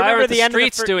talking. I remember the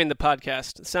streets doing the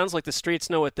podcast. It sounds like the streets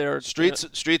know what they're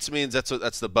Streets means that's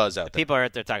the buzz out there. People are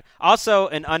out there talking. Also,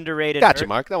 an underrated. Gotcha,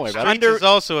 Mark. Don't worry about it. Streets is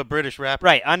also a British rapper.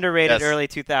 Right, underrated early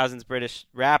 2000s British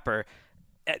rapper.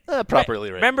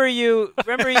 Properly rated. Remember you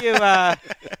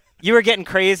you were getting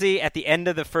crazy at the end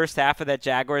of the first half of that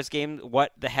Jaguars game.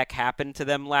 What the heck happened to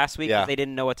them last week? Yeah. They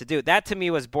didn't know what to do. That to me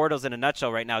was Bortles in a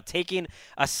nutshell right now, taking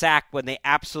a sack when they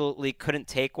absolutely couldn't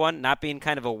take one, not being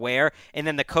kind of aware, and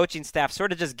then the coaching staff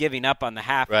sort of just giving up on the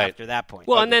half after that point.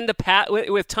 Well, and then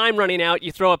with time running out,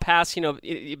 you throw a pass,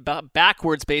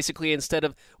 backwards basically instead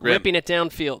of ripping it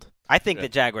downfield. I think the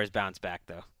Jaguars bounce back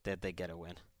though. That they get a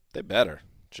win. They better.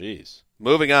 Jeez.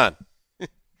 Moving on.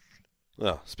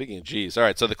 Well, speaking of G's, all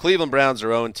right, so the Cleveland Browns are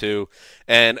 0-2,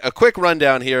 and a quick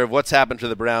rundown here of what's happened to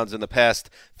the Browns in the past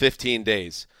 15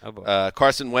 days. Oh boy.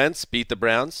 Carson Wentz beat the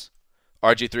Browns.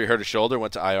 RG3 hurt his shoulder,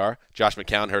 went to IR. Josh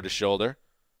McCown hurt his shoulder.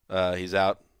 He's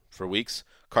out for weeks.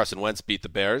 Carson Wentz beat the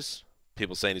Bears.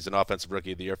 People saying he's an offensive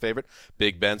rookie of the year favorite.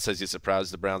 Big Ben says he's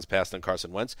surprised the Browns passed on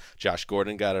Carson Wentz. Josh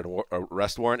Gordon got an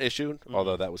arrest warrant issued,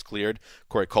 although that was cleared.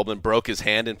 Corey Coleman broke his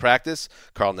hand in practice.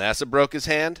 Carl Nassib broke his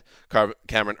hand.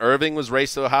 Cameron Irving was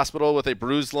raced to the hospital with a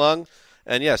bruised lung.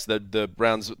 And, yes, the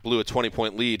Browns blew a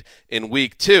 20-point lead in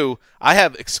Week 2. I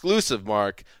have exclusive,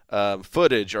 Mark,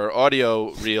 footage or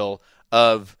audio reel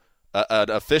of an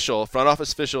official, front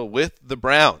office official with the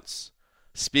Browns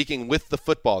speaking with the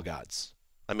football gods.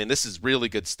 I mean, this is really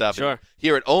good stuff. Sure.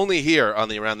 Hear it only here on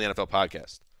the Around the NFL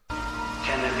podcast.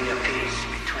 Can there be a peace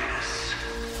between us?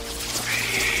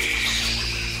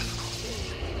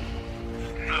 Peace.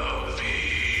 No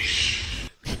peace.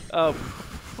 Oh,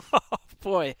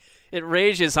 boy. It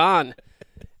rages on,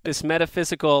 this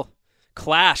metaphysical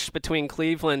clash between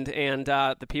Cleveland and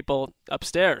the people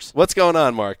upstairs. What's going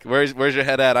on, Mark? Where's your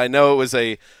head at? I know it was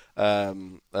a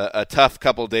a tough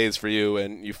couple days for you,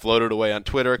 and you floated away on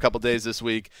Twitter a couple days this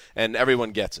week, and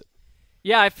everyone gets it.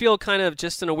 Yeah, I feel kind of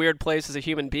just in a weird place as a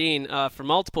human being for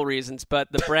multiple reasons,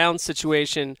 but the Browns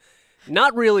situation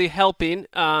not really helping.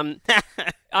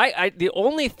 The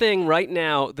only thing right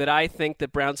now that I think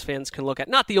that Browns fans can look at,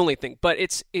 not the only thing, but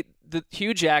the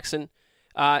Hugh Jackson.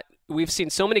 We've seen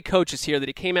so many coaches here that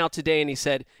he came out today and he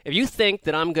said, if you think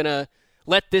that I'm going to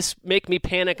let this make me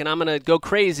panic and I'm going to go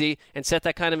crazy and set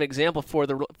that kind of example for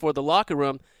the locker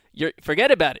room,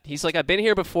 forget about it. He's like, I've been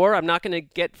here before. I'm not going to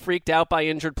get freaked out by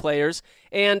injured players.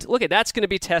 And look, that's going to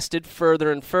be tested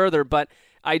further and further. But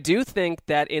I do think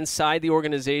that inside the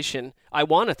organization, I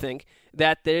want to think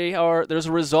that there's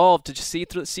a resolve to just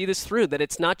see this through, that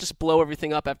it's not just blow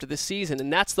everything up after this season,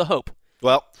 and that's the hope.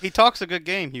 Well, he talks a good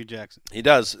game, Hugh Jackson. He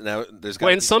does. Now, there's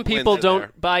when some people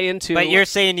don't buy into. But you're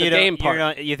saying the game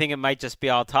part. You think it might just be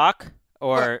all talk,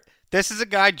 or well, this is a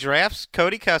guy drafts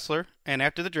Cody Kessler, and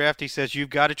after the draft, he says, "You've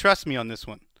got to trust me on this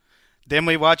one." Then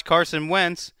we watch Carson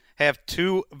Wentz have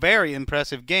 2 very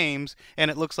impressive games, and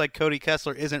it looks like Cody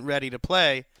Kessler isn't ready to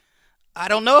play. I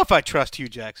don't know if I trust Hugh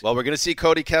Jackson. Well, we're going to see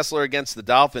Cody Kessler against the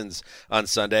Dolphins on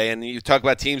Sunday, and you talk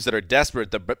about teams that are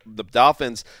desperate. The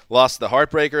Dolphins lost the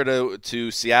heartbreaker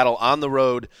to Seattle on the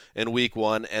road in Week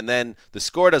 1, and then the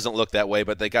score doesn't look that way,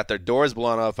 but they got their doors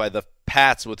blown off by the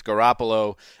Pats with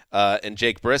Garoppolo and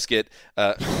Jake Brisket.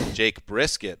 Jake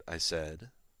Brisket, I said.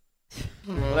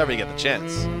 Whenever you get the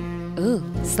chance. Ooh,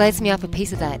 slice me off a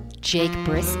piece of that Jake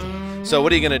Brisket. So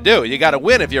what are you going to do? You got to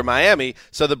win if you're Miami.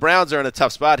 So the Browns are in a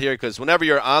tough spot here because whenever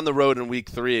you're on the road in Week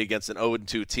 3 against an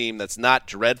 0-2 team that's not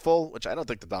dreadful, which I don't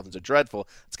think the Dolphins are dreadful,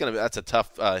 that's a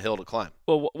tough hill to climb.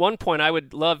 Well, one point, I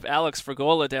would love Alex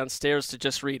Fragola downstairs to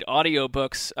just read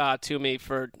audiobooks to me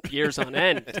for years on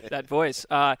end, that voice.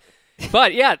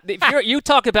 But, yeah,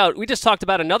 we just talked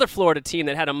about another Florida team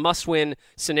that had a must-win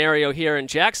scenario here in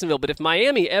Jacksonville. But if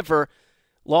Miami ever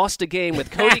lost a game with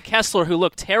Cody Kessler, who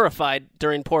looked terrified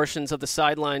during portions of the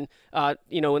sideline,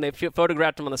 when they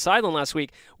photographed him on the sideline last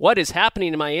week, what is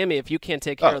happening in Miami if you can't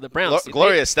take care of the Browns?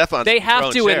 Gloria Estefan. They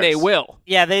have to, and they will.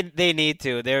 Yeah, they need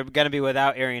to. They're going to be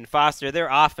without Arian Foster. Their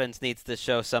offense needs to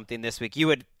show something this week. You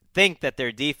would think that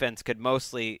their defense could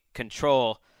mostly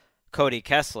control Cody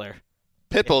Kessler.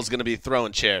 Pitbull's going to be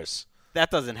throwing chairs.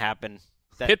 That doesn't happen.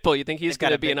 Pitbull, you think he's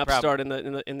going to be an upstart in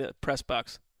the press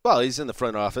box? Well, he's in the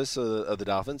front office of the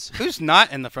Dolphins. Who's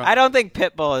not in the front? I don't think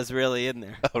Pitbull is really in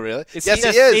there. Oh, really? Yes, he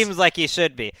is. Seems like he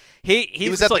should be. He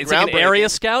was at the like an area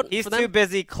scout. He's too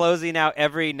busy closing out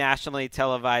every nationally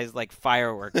televised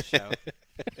fireworks show.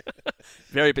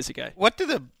 Very busy guy. What do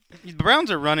the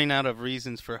Browns are running out of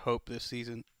reasons for hope this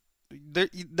season?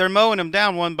 They're mowing them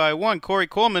down one by one. Corey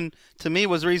Coleman, to me,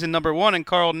 was reason number 1, and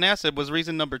Carl Nassib was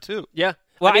reason number 2. Yeah.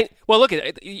 Well, look,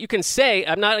 you can say,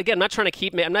 I'm not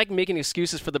making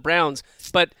excuses for the Browns,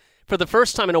 but for the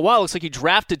first time in a while, it looks like you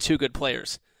drafted 2 good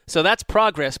players. So that's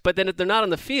progress, but then if they're not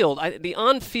on the field, the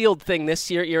on-field thing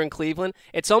this year in Cleveland,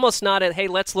 it's almost not hey,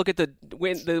 let's look at the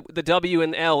W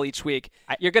and L each week.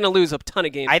 You're going to lose a ton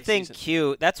of games.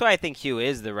 That's why I think Hugh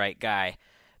is the right guy,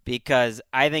 because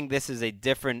I think this is a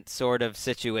different sort of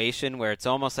situation where it's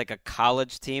almost like a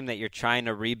college team that you're trying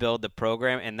to rebuild the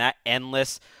program, and that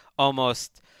endless,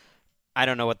 almost, I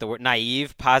don't know what the word,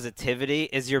 naive positivity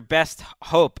is your best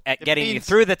hope at getting you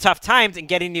through the tough times and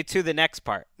getting you to the next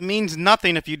part. It means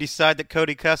nothing if you decide that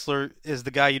Cody Kessler is the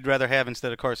guy you'd rather have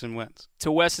instead of Carson Wentz.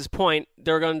 To Wes's point,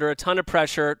 they're under a ton of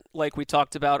pressure, like we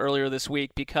talked about earlier this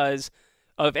week, because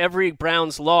of every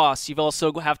Browns loss, you've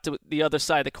also the other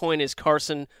side of the coin is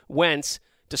Carson Wentz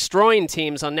destroying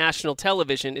teams on national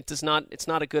television. It's not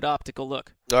a good optical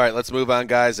look. All right, let's move on,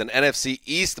 guys. An NFC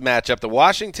East matchup. The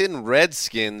Washington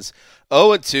Redskins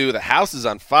 0-2. The house is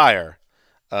on fire.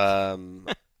 Jay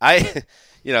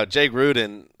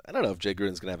Gruden, I don't know if Jay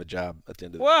Gruden's going to have a job at the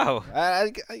end of the Whoa.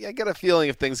 I got a feeling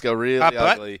if things go really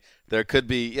ugly, there could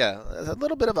be, a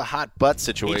little bit of a hot butt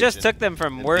situation. He just took them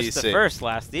from worst to first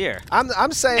last year.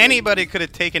 I'm saying anybody could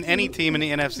have taken any team in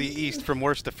the NFC East from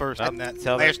worst to first in that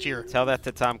last year. Tell that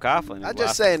to Tom Coughlin. I'm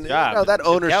just saying, that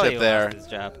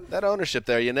ownership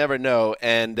there, you never know.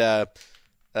 And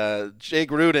Jay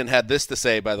Gruden had this to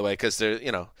say, by the way, because they're,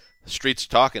 streets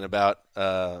talking about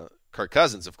Kirk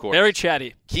Cousins, of course. Very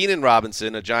chatty. Keenan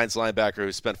Robinson, a Giants linebacker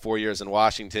who spent 4 years in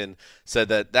Washington, said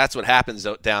that's what happens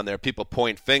down there. People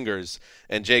point fingers.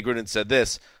 And Jay Gruden said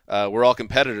this, we're all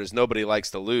competitors. Nobody likes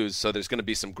to lose, so there's going to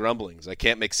be some grumblings. I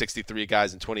can't make 63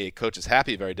 guys and 28 coaches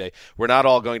happy every day. We're not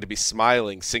all going to be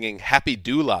smiling, singing Happy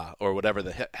Doula or whatever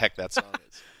the heck that song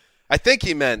is. I think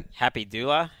he meant Happy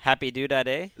Doodah? Happy Doodah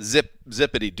Day?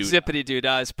 zippity doo. Zippity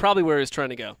doodah is probably where he was trying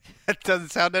to go. That doesn't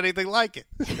sound anything like it.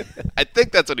 I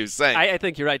think that's what he was saying. I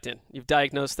think you're right, Dan. You've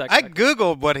diagnosed that. I correctly.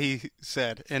 Googled what he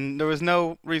said, and there was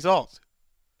no results.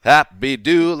 Happy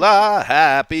Doolah,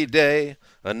 happy day.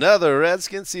 Another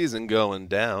Redskin season going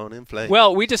down in flames.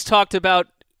 Well, we just talked about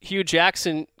Hugh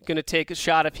Jackson going to take a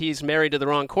shot if he's married to the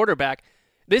wrong quarterback.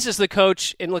 This is the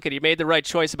coach, and look at he made the right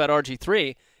choice about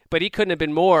RG3, but he couldn't have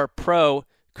been more pro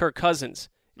Kirk Cousins.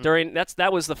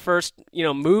 That was the first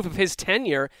move of his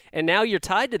tenure, and now you're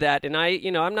tied to that. And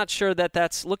I'm not sure that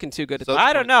that's looking too good.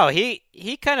 I don't know.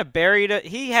 He kind of buried it.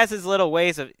 He has his little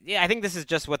ways of. Yeah, I think this is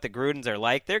just what the Grudens are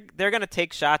like. They're going to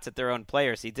take shots at their own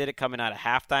players. He did it coming out of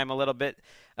halftime a little bit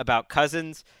about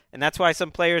Cousins, and that's why some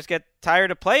players get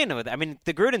tired of playing with it. I mean,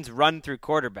 the Grudens run through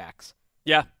quarterbacks.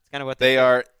 Yeah, it's kind of what they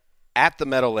are at the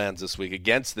Meadowlands this week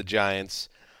against the Giants.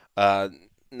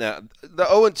 Now, the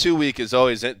 0-2 week is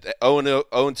always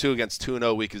 0-2 against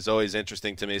 2-0 week is always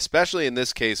interesting to me, especially in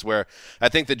this case where I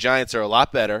think the Giants are a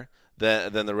lot better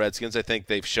than the Redskins. I think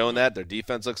they've shown that their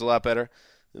defense looks a lot better.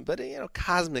 But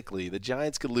cosmically, the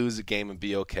Giants could lose a game and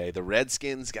be okay. The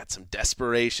Redskins got some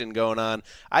desperation going on.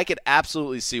 I could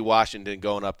absolutely see Washington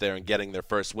going up there and getting their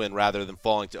first win rather than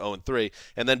falling to 0-3.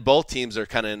 And then both teams are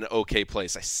kind of in an okay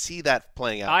place. I see that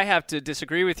playing out. I have to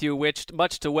disagree with you, which,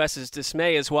 much to Wes's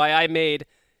dismay, is why I made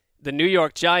the New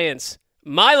York Giants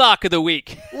my lock of the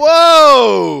week.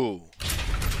 Whoa!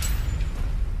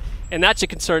 And that should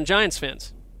concern Giants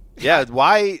fans. Yeah,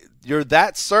 why you're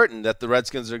that certain that the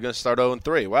Redskins are going to start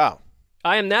 0-3? Wow.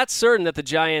 I am that certain that the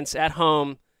Giants at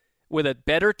home with a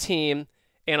better team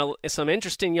and some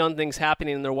interesting young things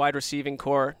happening in their wide receiving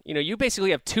core. You basically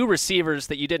have two receivers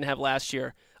that you didn't have last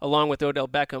year, along with Odell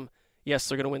Beckham. Yes,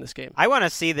 they're going to win this game. I want to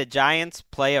see the Giants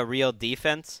play a real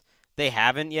defense. They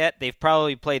haven't yet. They've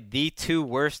probably played the two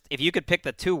worst. If you could pick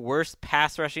the two worst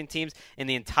pass rushing teams in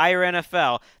the entire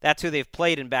NFL, that's who they've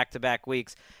played in back-to-back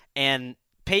weeks. And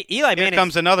Eli Manning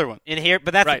comes another one in here,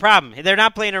 but that's right. The problem. They're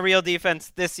not playing a real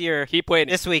defense this year. Keep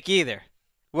waiting. This week either.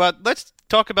 Well, let's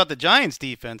talk about the Giants'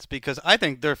 defense because I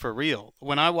think they're for real.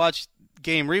 When I watch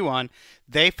Game Rewind,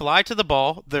 they fly to the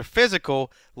ball. They're physical.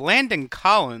 Landon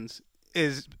Collins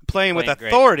is playing with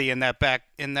authority in that back.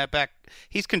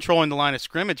 He's controlling the line of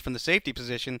scrimmage from the safety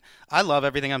position. I love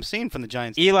everything I'm seeing from the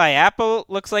Giants. Eli Apple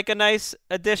looks like a nice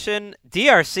addition.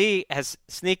 DRC has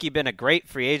sneaky been a great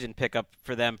free agent pickup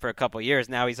for them for a couple years.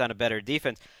 Now he's on a better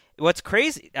defense. What's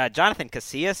crazy, Jonathan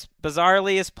Casillas,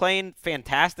 bizarrely, is playing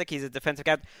fantastic. He's a defensive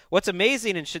captain. What's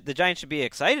amazing and the Giants should be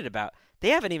excited about, they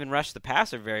haven't even rushed the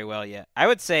passer very well yet. I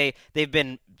would say they've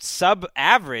been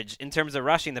sub-average in terms of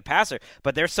rushing the passer,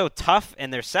 but they're so tough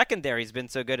and their secondary's been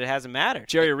so good it hasn't mattered.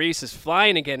 Jerry Reese is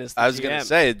flying again as the I was going to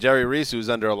say, Jerry Reese, who's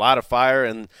under a lot of fire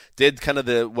and did kind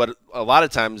of what a lot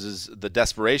of times is the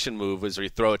desperation move, is where you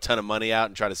throw a ton of money out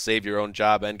and try to save your own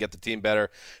job and get the team better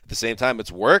at the same time.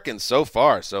 It's working so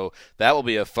far, so that will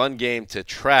be a fun game to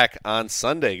track on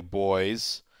Sunday,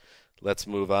 boys. Let's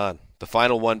move on. The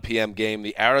final 1 p.m. game,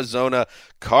 the Arizona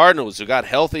Cardinals, who got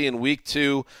healthy in Week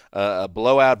 2, a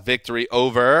blowout victory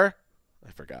over,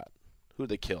 I forgot. Who did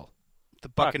they kill? The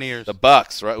Buccaneers. The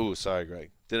Bucs, right? Ooh, sorry, Greg.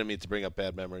 Didn't mean to bring up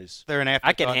bad memories. They're an afterthought.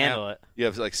 I can handle it. You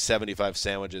have like 75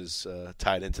 sandwiches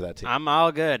tied into that team. I'm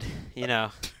all good. You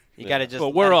got to just.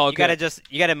 Well, we're all good.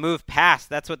 You got to move past.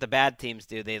 That's what the bad teams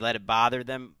do. They let it bother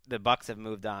them. The Bucs have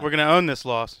moved on. We're going to own this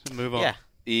loss and move on.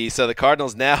 Yeah. So the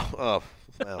Cardinals now. Oh,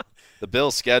 well. The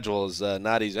Bills' schedule is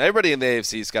not easy. Everybody in the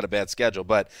AFC's got a bad schedule,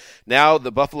 but now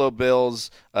the Buffalo Bills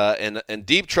in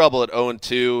deep trouble at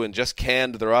 0-2 and just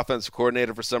canned their offensive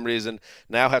coordinator for some reason,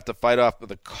 now have to fight off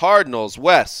the Cardinals.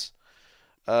 Wes,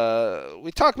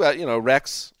 we talk about,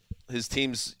 Rex, his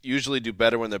teams usually do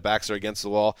better when their backs are against the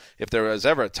wall. If there was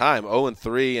ever a time,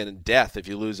 0-3 and death if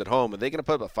you lose at home, are they going to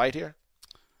put up a fight here?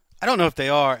 I don't know if they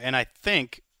are, and I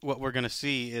think what we're going to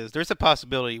see is there's a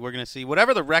possibility we're going to see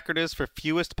whatever the record is for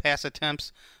fewest pass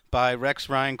attempts by Rex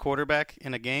Ryan quarterback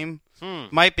in a game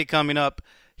might be coming up.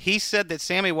 He said that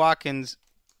Sammy Watkins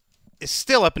is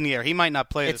still up in the air. He might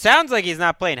not play. It sounds like he's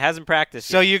not playing. Hasn't practiced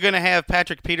So yet. you're going to have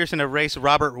Patrick Peterson erase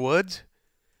Robert Woods,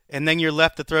 and then you're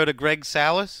left to throw to Greg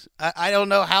Salas? I don't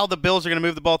know how the Bills are going to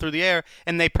move the ball through the air,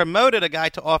 and they promoted a guy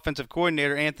to offensive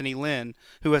coordinator, Anthony Lynn,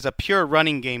 who has a pure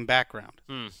running game background.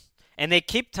 And they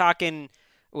keep talking –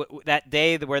 that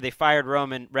day where they fired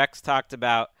Roman, Rex talked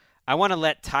about, I want to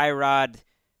let Tyrod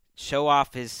show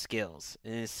off his skills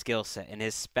and his skill set and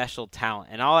his special talent.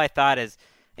 And all I thought is,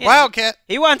 Wildcat.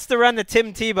 He wants to run the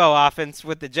Tim Tebow offense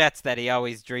with the Jets that he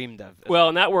always dreamed of. Well,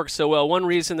 and that works so well. One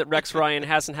reason that Rex Ryan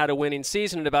hasn't had a winning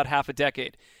season in about half a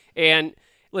decade. And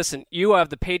listen, you have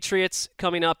the Patriots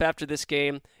coming up after this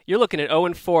game. You're looking at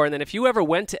 0-4, and then if you ever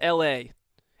went to L.A.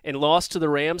 and lost to the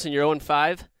Rams and you're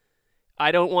 0-5,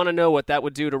 I don't want to know what that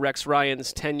would do to Rex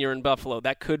Ryan's tenure in Buffalo.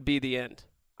 That could be the end.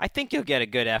 I think you'll get a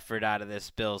good effort out of this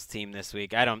Bills team this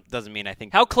week. Doesn't mean I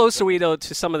think. How close are we though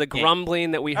to some of the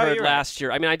grumbling that we heard last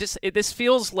year? I mean, this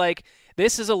feels like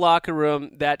this is a locker room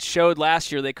that showed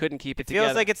last year they couldn't keep it together.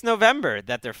 Feels like it's November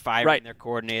that they're firing their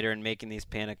coordinator and making these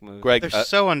panic moves. Greg, they're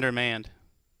so undermanned.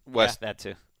 Wes, that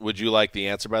too. Would you like the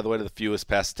answer, by the way, to the fewest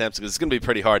pass attempts? Because it's going to be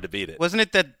pretty hard to beat it. Wasn't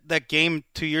it that game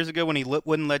 2 years ago when he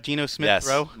wouldn't let Geno Smith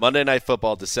throw? Monday Night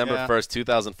Football, December 1st,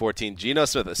 2014. Geno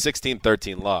Smith, a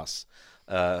 16-13 loss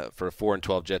for a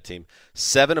 4-12 Jet team.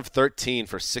 7 of 13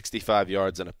 for 65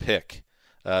 yards and a pick.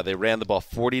 They ran the ball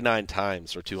 49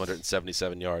 times for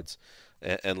 277 yards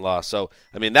and lost. So,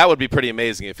 I mean, that would be pretty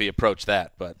amazing if he approached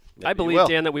that. But I believe,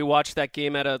 Dan, that we watched that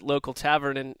game at a local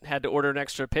tavern and had to order an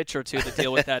extra pitch or two to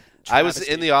deal with that. I was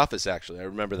in the office, actually. I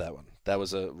remember that one. That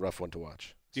was a rough one to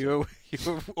watch. You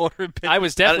ordered pitchers? I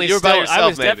was definitely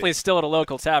definitely still at a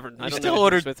local tavern. You still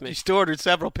ordered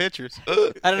several pitchers.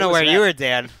 I don't know where you were,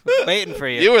 Dan. Waiting for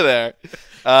you. You were there.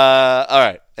 All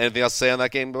right. Anything else to say on that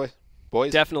game,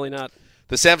 boys? Definitely not.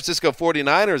 The San Francisco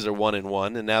 49ers are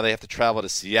 1-1, and now they have to travel to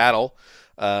Seattle,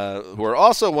 who are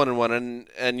also 1-1.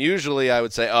 And usually I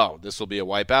would say, oh, this will be a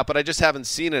wipeout, but I just haven't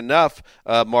seen enough,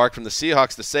 Mark, from the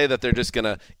Seahawks to say that they're just going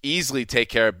to easily take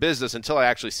care of business until I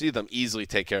actually see them easily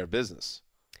take care of business.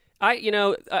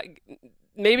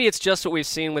 Maybe it's just what we've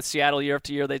seen with Seattle year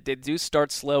after year. They do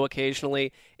start slow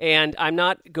occasionally, and I'm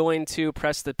not going to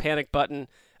press the panic button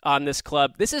on this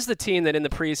club. This is the team that in the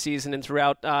preseason and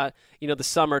throughout the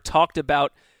summer talked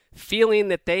about feeling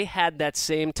that they had that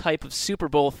same type of Super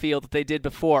Bowl feel that they did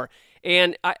before.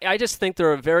 And I just think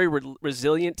they're a very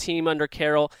resilient team under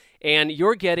Carroll, and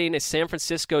you're getting a San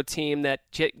Francisco team that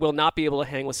will not be able to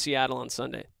hang with Seattle on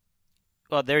Sunday.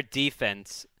 Well, their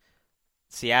defense,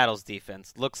 Seattle's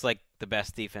defense, looks like the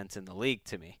best defense in the league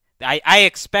to me. I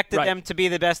expected them to be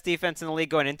the best defense in the league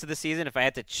going into the season if I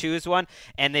had to choose one,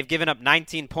 and they've given up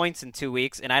 19 points in 2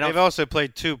 weeks. And they've also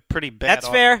played two pretty bad. That's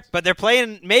fair, but they're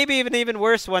playing maybe even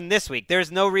worse one this week.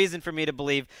 There's no reason for me to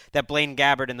believe that Blaine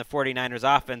Gabbert and the 49ers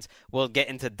offense will get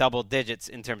into double digits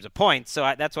in terms of points.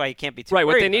 So that's why you can't be too worried.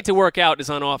 What they need to work out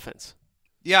is on offense.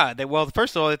 Yeah,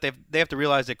 first of all, they have to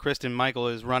realize that Christine Michael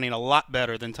is running a lot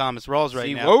better than Thomas Rawls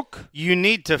right now. You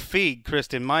need to feed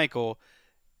Christine Michael.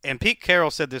 And Pete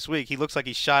Carroll said this week he looks like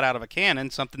he's shot out of a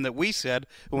cannon, something that we said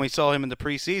when we saw him in the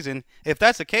preseason. If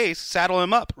that's the case, saddle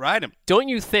him up, ride him. Don't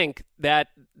you think that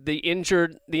the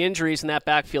injuries in that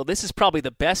backfield, this is probably the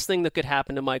best thing that could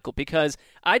happen to Michael? Because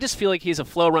I just feel like he's a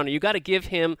flow runner. You got to give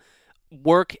him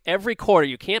work every quarter.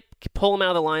 You can't pull him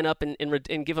out of the lineup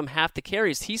and give him half the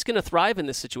carries. He's going to thrive in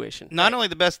this situation. Not only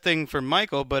the best thing for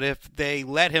Michael, but if they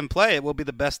let him play, it will be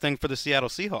the best thing for the Seattle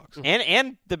Seahawks.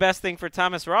 And the best thing for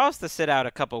Thomas Rawls to sit out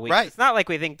a couple weeks. Right. It's not like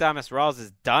we think Thomas Rawls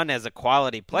is done as a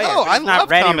quality player. No, he's not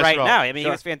ready Thomas right Rawls. now. I mean, he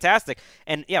was fantastic.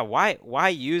 And, why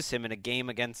use him in a game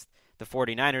against the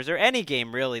 49ers or any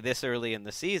game really this early in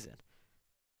the season?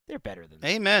 They're better than that.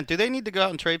 Amen. Do they need to go out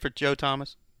and trade for Joe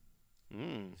Thomas?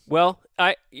 Well,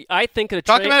 I think a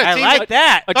trade like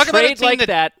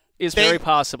that is very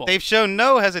possible. They've shown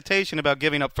no hesitation about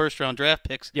giving up first-round draft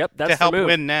picks to help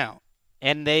win now.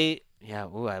 And I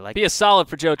like be a solid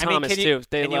for Joe Thomas too.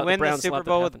 Can you win the Super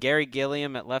Bowl with Gary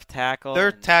Gilliam at left tackle?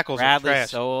 Their tackles Bradley are trash.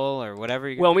 Soul or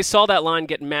whatever. Well, we saw that line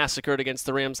get massacred against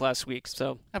the Rams last week.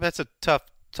 So that's a tough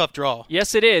draw.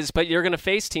 Yes, it is, but you're going to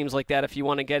face teams like that if you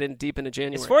want to get in deep into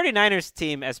January. This 49ers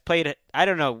team has played, I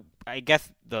don't know, I guess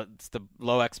it's the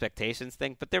low expectations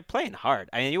thing, but they're playing hard.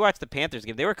 I mean, you watch the Panthers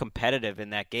game; they were competitive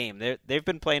in that game. They've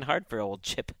been playing hard for old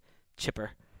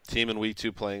Chipper. Team in week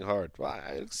 2 playing hard. Well,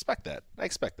 I expect that.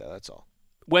 That's all.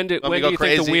 When do you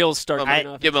think the wheels start coming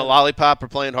off? Give them a lollipop for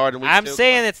playing hard in week 2. I'm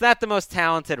saying it's not the most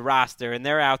talented roster, and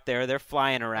they're out there. They're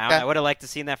flying around. Okay. I would have liked to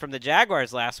seen that from the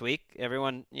Jaguars last week.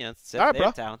 Everyone, said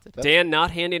they're talented. Dan not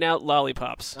handing out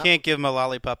lollipops. Can't give them a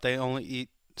lollipop. They only eat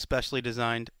specially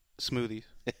designed smoothies.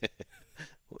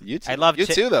 You too. I love you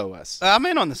too, though, Wes. I'm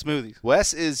in on the smoothies.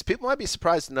 Wes is. People might be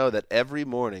surprised to know that every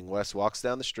morning Wes walks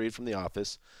down the street from the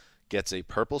office, gets a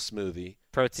purple smoothie,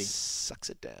 protein, sucks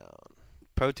it down.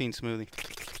 Protein smoothie.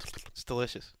 It's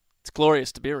delicious. It's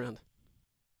glorious to be around.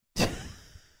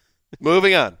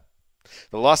 Moving on.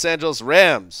 The Los Angeles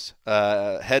Rams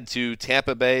head to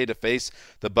Tampa Bay to face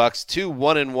the Bucs, 2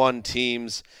 1-1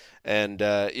 teams. And,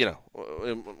 what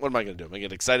am I going to do? Am I going to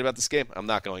get excited about this game? I'm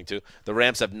not going to. The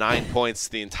Rams have 9 points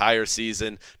the entire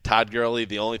season. Todd Gurley,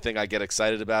 the only thing I get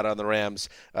excited about on the Rams,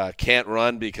 can't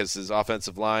run because his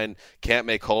offensive line can't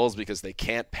make holes because they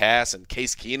can't pass, and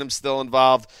Case Keenum's still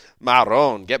involved.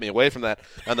 Marron, get me away from that.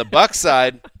 On the Bucs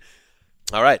side,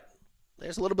 all right,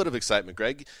 there's a little bit of excitement,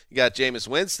 Greg. You got Jameis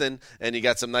Winston, and you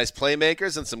got some nice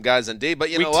playmakers and some guys on D.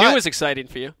 But you know what? Week 2 was exciting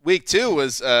for you. Week 2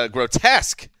 was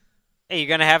grotesque. Hey, you're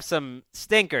going to have some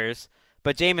stinkers,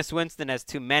 but Jameis Winston has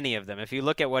too many of them. If you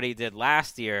look at what he did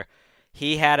last year,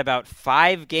 he had about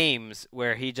 5 games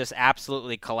where he just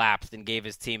absolutely collapsed and gave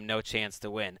his team no chance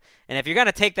to win. And if you're going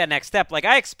to take that next step, like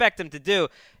I expect him to do,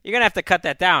 you're going to have to cut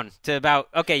that down to about,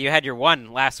 okay, you had your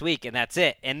one last week, and that's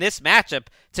it. And this matchup,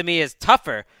 to me, is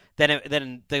tougher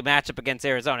than the matchup against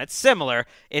Arizona. It's similar.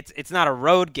 It's not a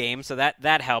road game, so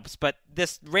that helps. But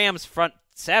this Rams front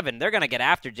 7, they're going to get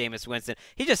after Jameis Winston.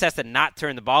 He just has to not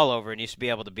turn the ball over, and you should be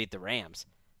able to beat the Rams.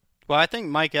 Well, I think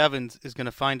Mike Evans is going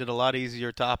to find it a lot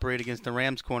easier to operate against the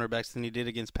Rams cornerbacks than he did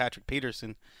against Patrick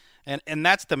Peterson. And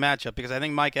that's the matchup because I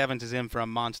think Mike Evans is in for a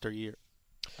monster year.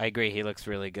 I agree. He looks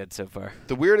really good so far.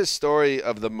 The weirdest story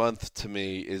of the month to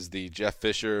me is the Jeff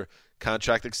Fisher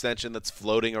contract extension that's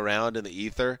floating around in the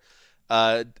ether.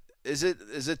 Is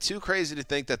it too crazy to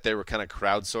think that they were kind of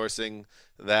crowdsourcing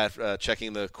that,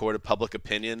 checking the court of public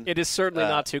opinion? It is certainly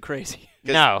not too crazy.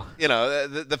 No.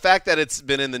 The fact that it's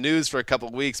been in the news for a couple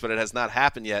of weeks, but it has not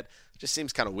happened yet, just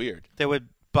seems kind of weird. That would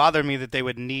bother me that they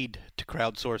would need to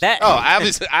crowdsource that. Oh,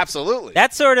 absolutely.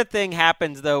 That sort of thing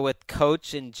happens, though, with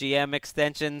coach and GM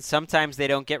extensions. Sometimes they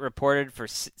don't get reported for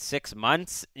 6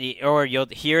 months, or you'll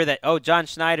hear that, John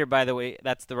Schneider, by the way,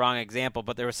 that's the wrong example,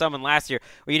 but there was someone last year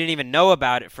where you didn't even know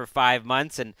about it for 5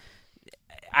 months, and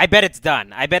I bet it's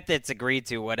done. I bet that it's agreed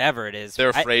to, whatever it is. They're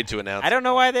afraid to announce it. I don't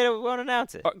know why they won't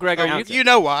announce it. Greg, you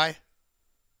know why.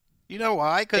 You know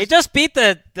why? They just beat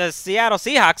the Seattle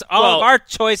Seahawks, of our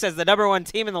choice as the number 1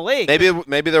 team in the league.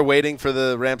 Maybe they're waiting for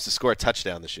the Rams to score a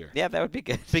touchdown this year. Yeah, that would be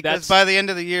good. Because by the end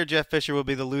of the year, Jeff Fisher will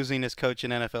be the losingest coach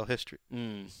in NFL history.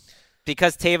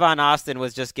 Because Tavon Austin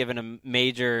was just given a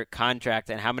major contract,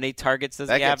 and how many targets does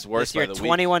he have gets worse this year? by the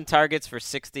 21 targets for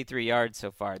 63 yards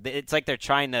so far. It's like they're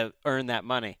trying to earn that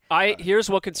money. Here's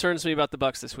what concerns me about the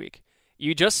Bucs this week.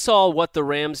 You just saw what the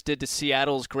Rams did to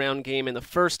Seattle's ground game in the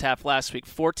first half last week.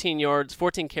 14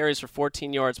 carries for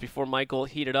 14 yards before Michael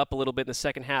heated up a little bit in the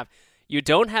second half. You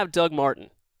don't have Doug Martin.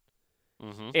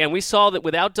 And we saw that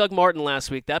without Doug Martin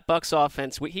last week, that Bucs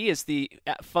offense, he is the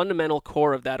fundamental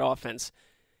core of that offense.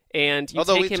 And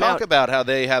although we talk about how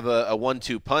they have a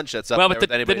 1-2 punch that's up there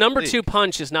with anybody the number 2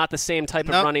 punch is not the same type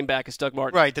of running back as Doug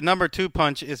Martin. Right, the number 2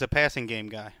 punch is a passing game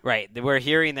guy. Right, we're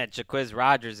hearing that Jaquiz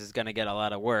Rodgers is going to get a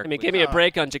lot of work. I mean, give me a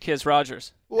break on Jaquiz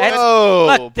Rodgers.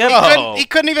 Whoa! He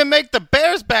couldn't even make the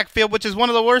Bears backfield, which is one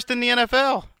of the worst in the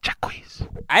NFL. Jaquiz.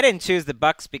 I didn't choose the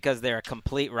Bucs because they're a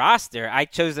complete roster. I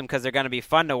chose them because they're going to be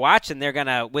fun to watch and they're going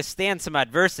to withstand some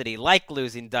adversity, like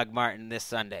losing Doug Martin this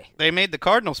Sunday. They made the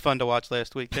Cardinals fun to watch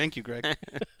last week. Thank you, Greg.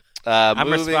 I'm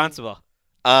responsible.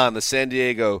 The San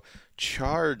Diego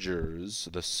Chargers,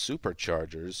 the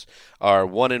Superchargers, are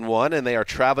 1-1, and they are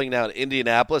traveling now to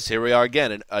Indianapolis. Here we are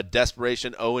again, a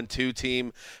desperation 0-2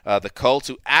 team. The Colts,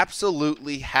 who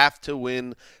absolutely have to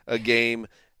win a game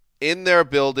in their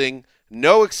building.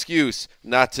 No excuse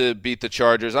not to beat the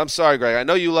Chargers. I'm sorry, Greg. I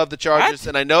know you love the Chargers,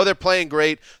 and I know they're playing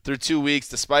great through 2 weeks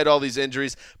despite all these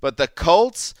injuries. But the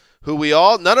Colts,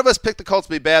 none of us picked the Colts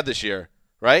to be bad this year,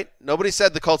 right? Nobody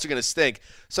said the Colts are going to stink.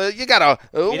 So you got to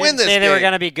win this game. They were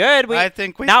going to be good.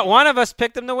 Not one of us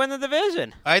picked them to win the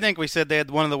division. I think we said they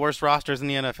had one of the worst rosters in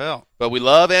the NFL. But we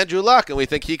love Andrew Luck, and we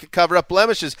think he could cover up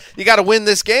blemishes. You got to win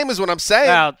this game is what I'm saying.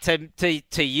 Well,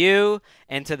 to you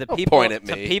and to the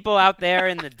people out there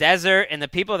in the desert and the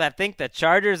people that think the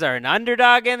Chargers are an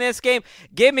underdog in this game,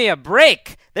 give me a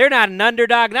break. They're not an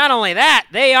underdog. Not only that,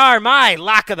 they are my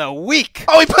lock of the week.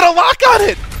 Oh, he put a lock on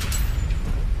it.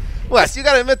 Wes, you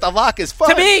got to admit the lock is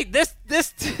fun. To me,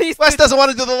 Wes doesn't want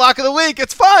to do the lock of the week.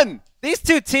 It's fun. These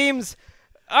two teams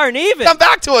aren't even. Come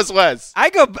back to us, Wes. I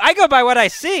go by what I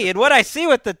see, and what I see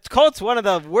with the Colts, one of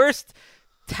the worst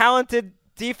talented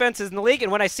defenses in the league,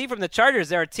 and what I see from the Chargers,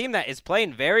 they're a team that is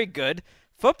playing very good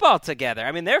football together.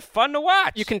 I mean, they're fun to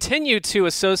watch. You continue to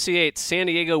associate San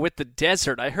Diego with the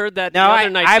desert. I heard that the other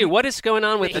night, too. What is going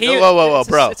on with the Whoa,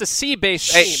 bro. It's a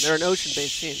sea-based team. They're an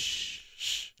ocean-based team.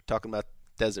 Shh. Talking about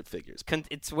desert figures.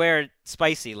 It's where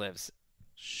Spicy lives.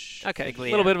 Okay, a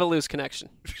little bit of a loose connection.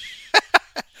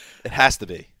 It has to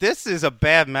be. This is a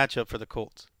bad matchup for the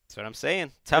Colts. That's what I'm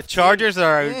saying. Tough. The Chargers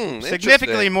are a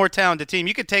significantly interesting. more talented team.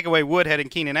 You could take away Woodhead and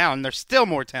Keenan Allen. They're still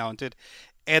more talented.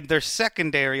 And their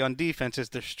secondary on defense is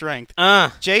their strength.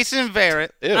 Jason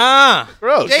Verrett.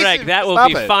 Gross. Greg, that will Stop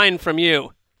be it. fine from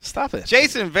you. Stop it.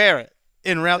 Jason Verrett,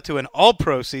 en route to an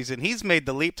all-pro season, he's made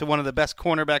the leap to one of the best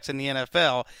cornerbacks in the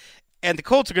NFL. And the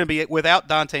Colts are going to be without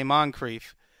Dante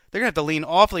Moncrief. They're going to have to lean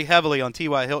awfully heavily on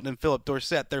T.Y. Hilton and Phillip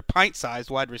Dorsett. They're pint-sized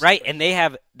wide receivers. Right, and they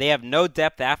have no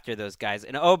depth after those guys.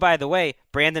 And, oh, by the way,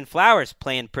 Brandon Flowers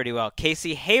playing pretty well.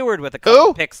 Casey Hayward with a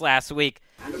couple picks last week.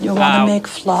 You want to make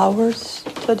flowers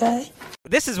today?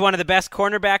 This is one of the best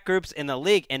cornerback groups in the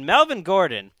league. And Melvin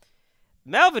Gordon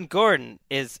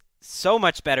is so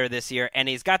much better this year, and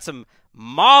he's got some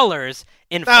maulers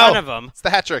in front of him. It's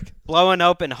the hat trick. Blowing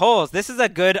open holes. This is a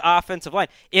good offensive line.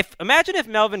 Imagine if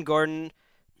Melvin Gordon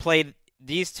played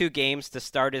these 2 games to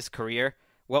start his career,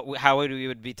 how would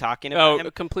we be talking about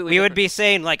him? Completely We different. would be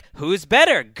saying, like, who's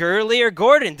better, Gurley or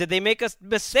Gordon? Did they make a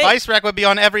mistake? Spice Rack would be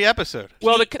on every episode.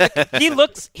 Well, he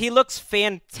looks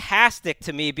fantastic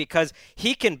to me because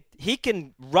he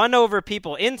can run over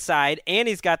people inside, and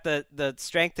he's got the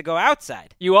strength to go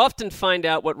outside. You often find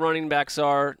out what running backs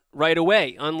are right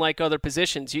away, unlike other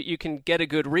positions. You can get a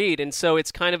good read, and so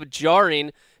it's kind of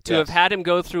jarring to have had him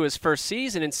go through his first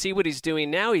season and see what he's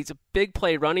doing now. He's a big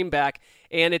play running back,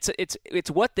 and it's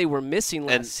what they were missing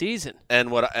last season.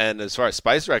 And as far as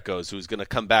Spice Rack goes, who's going to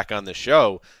come back on the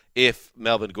show if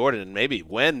Melvin Gordon, and maybe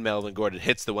when Melvin Gordon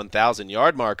hits the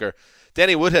 1,000-yard marker.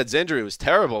 Danny Woodhead's injury was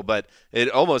terrible, but it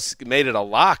almost made it a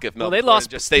lock if Melvin Gordon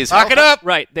just stays healthy. Lock it up.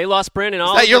 Right. They lost Brandon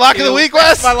Oliver. Is that your lock of the week,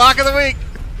 Wes? My lock of the week.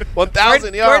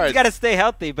 1,000 yards. Gordon's got to stay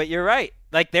healthy, but you're right.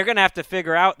 Like, they're going to have to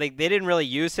figure out. They didn't really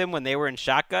use him when they were in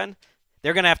shotgun.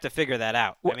 They're going to have to figure that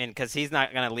out. I mean, because he's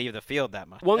not going to leave the field that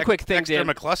much. One quick thing, Dexter Dan.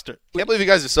 McCluster. Can't believe you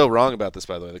guys are so wrong about this,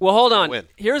 by the way. Well, hold on. Win.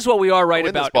 Here's what we are right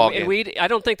Win this about. ball And game. I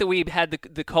don't think that we've had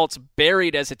the Colts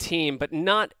buried as a team, but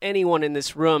not anyone in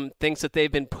this room thinks that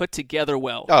they've been put together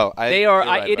well. Oh, they are.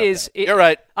 You're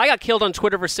right. I got killed on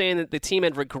Twitter for saying that the team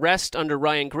had regressed under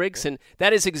Ryan Grigson.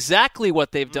 That is exactly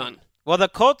what they've done. Well, the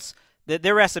Colts,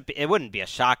 their recipe, it wouldn't be a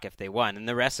shock if they won. And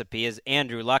the recipe is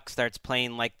Andrew Luck starts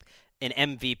playing like an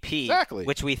MVP, Exactly.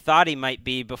 which we thought he might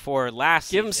be before last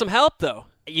season. Give him some help, though.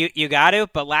 You got to,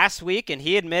 but last week, and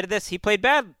he admitted this, he played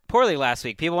poorly last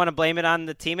week. People want to blame it on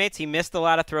the teammates. He missed a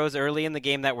lot of throws early in the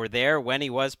game that were there when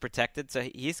he was protected, so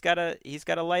he's got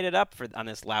to light it up on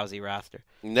this lousy roster.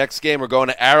 Next game, we're going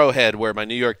to Arrowhead, where my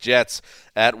New York Jets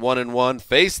at 1-1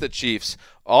 face the Chiefs,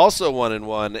 also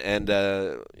 1-1, and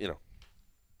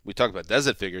we talked about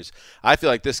desert figures. I feel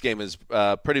like this game is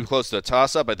pretty close to a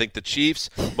toss-up. I think the Chiefs,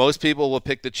 most people will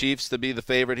pick the Chiefs to be the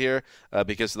favorite here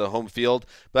because of the home field.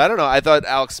 But I don't know. I thought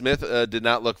Alex Smith did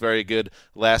not look very good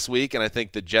last week, and I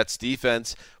think the Jets'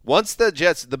 defense,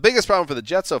 the biggest problem for the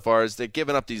Jets so far is they're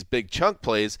giving up these big chunk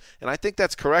plays, and I think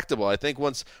that's correctable. I think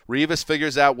once Revis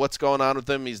figures out what's going on with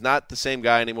him, he's not the same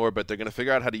guy anymore, but they're going to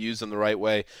figure out how to use him the right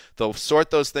way. They'll sort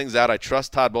those things out. I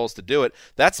trust Todd Bowles to do it.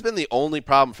 That's been the only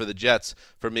problem for the Jets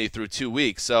for me through 2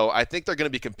 weeks. So I think they're going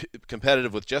to be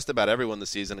competitive with just about everyone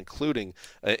this season, including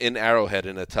in Arrowhead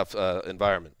in a tough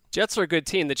environment. Jets are a good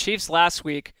team. The Chiefs last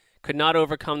week could not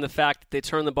overcome the fact that they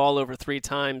turned the ball over 3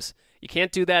 times. You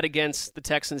can't do that against the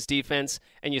Texans' defense,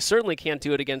 and you certainly can't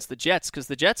do it against the Jets because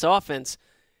the Jets' offense,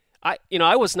 I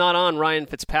was not on Ryan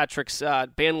Fitzpatrick's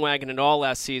bandwagon at all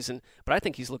last season, but I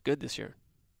think he's looked good this year.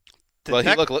 He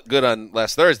looked good on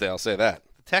last Thursday, I'll say that.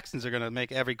 The Texans are going to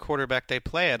make every quarterback they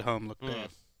play at home look bad.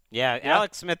 Yeah,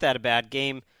 Alex Smith had a bad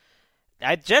game.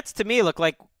 Jets, to me, look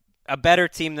like a better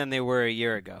team than they were a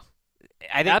year ago.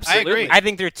 Absolutely. I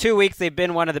think through 2 weeks they've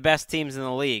been one of the best teams in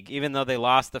the league, even though they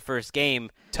lost the first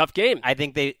game. Tough game. I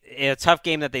think a tough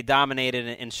game that they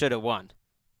dominated and should have won.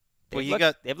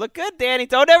 They've looked good, Danny.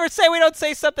 Don't ever say we don't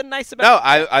say something nice about. No,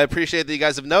 I appreciate that you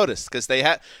guys have noticed because they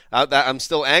had. I'm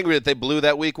still angry that they blew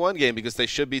that Week 1 game because they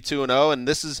should be 2-0, and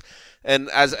this is.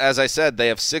 And as I said, they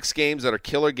have 6 games that are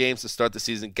killer games to start the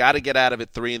season. Got to get out of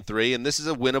it 3-3, and this is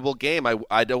a winnable game.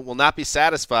 I will not be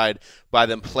satisfied by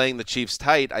them playing the Chiefs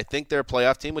tight. I think they're a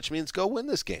playoff team, which means go win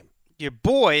this game. Your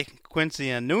boy Quincy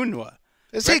Enunwa.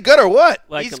 Is he good or what?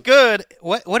 He's good.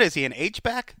 What is he, an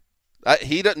H-back?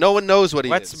 No one knows what he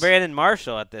is. What's Brandon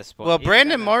Marshall at this point? Well,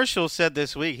 Brandon Marshall said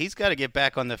this week he's got to get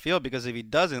back on the field because if he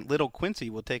doesn't, little Quincy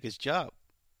will take his job.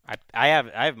 I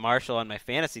have Marshall on my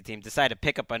fantasy team. Decided to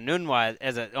pick up Enunwa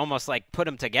as almost like put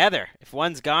them together. If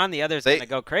one's gone, the other's going to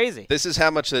go crazy. This is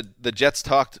how much the Jets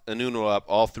talked Enunwa up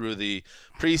all through the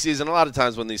preseason. A lot of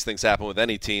times when these things happen with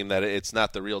any team, that it's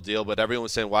not the real deal. But everyone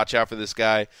was saying, watch out for this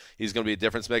guy. He's going to be a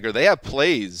difference maker. They have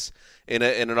plays in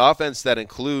an offense that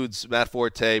includes Matt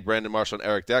Forte, Brandon Marshall, and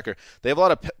Eric Decker, they have a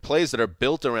lot of plays that are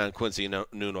built around Quincy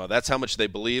Nunwa. That's how much they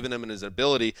believe in him and his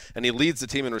ability, and he leads the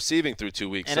team in receiving through 2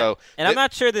 weeks. I'm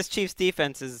not sure this Chiefs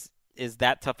defense is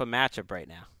that tough a matchup right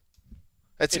now.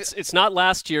 It's not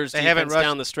last year's defense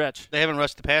down the stretch. They haven't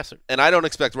rushed the passer. And I don't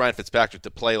expect Ryan Fitzpatrick to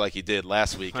play like he did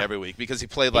last week every week because he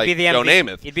played like Joe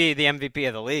Namath. He'd be the MVP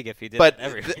of the league if he did but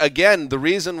every week. Again, the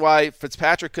reason why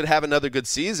Fitzpatrick could have another good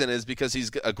season is because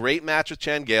he's a great match with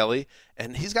Chan Gailey,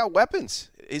 and he's got weapons.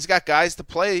 He's got guys to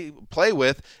play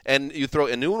with, and you throw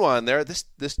Enunwa in there, this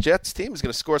Jets team is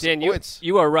going to score some points.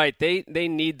 You are right. They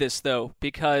need this, though,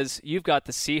 because you've got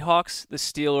the Seahawks, the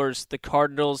Steelers, the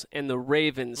Cardinals, and the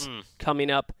Ravens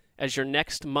coming up as your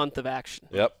next month of action.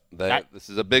 Yep. This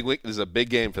is a big week. This is a big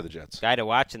game for the Jets. Guy to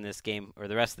watch in this game or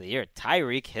the rest of the year,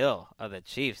 Tyreek Hill of the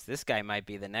Chiefs. This guy might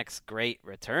be the next great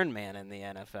return man in the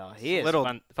NFL. He is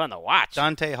fun to watch.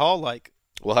 Dante Hall-like.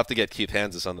 We'll have to get Keith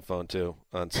Hansis on the phone, too,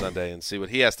 on Sunday and see what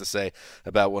he has to say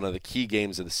about one of the key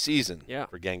games of the season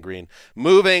for Gangrene.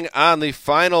 Moving on, the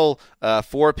final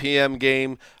 4 p.m.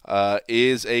 game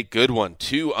is a good one.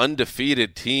 2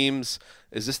 undefeated teams.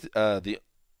 Is this the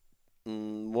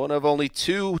one of only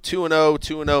 2 2-0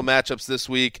 matchups this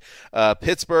week?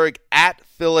 Pittsburgh at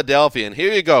Philadelphia. And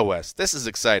here you go, Wes. This is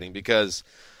exciting because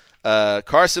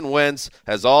Carson Wentz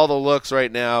has all the looks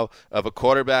right now of a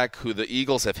quarterback who the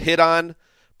Eagles have hit on.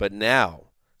 But now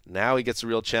he gets a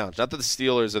real challenge. Not that the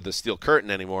Steelers are the steel curtain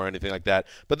anymore or anything like that,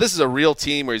 but this is a real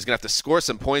team where he's going to have to score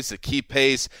some points to keep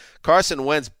pace. Carson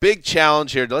Wentz, big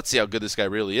challenge here. Let's see how good this guy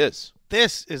really is.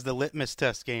 This is the litmus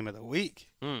test game of the week.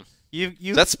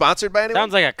 Is that sponsored by anyone?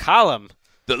 Sounds like a column.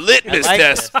 The litmus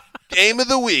test game of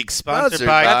the week, sponsored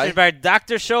by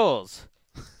Dr. Scholes.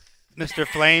 Mr.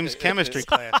 Flame's chemistry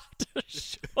class.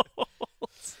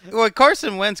 Well,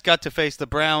 Carson Wentz got to face the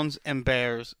Browns and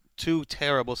Bears. 2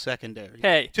 terrible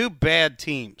secondaries. 2 bad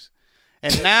teams.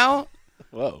 And now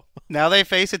now they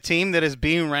face a team that is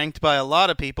being ranked by a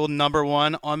lot of people number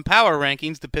 1 on power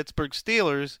rankings, the Pittsburgh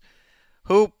Steelers,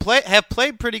 who have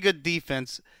played pretty good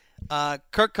defense.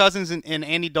 Kirk Cousins and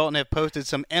Andy Dalton have posted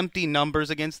some empty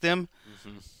numbers against them,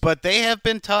 but they have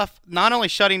been tough, not only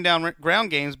shutting down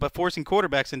ground games, but forcing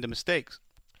quarterbacks into mistakes.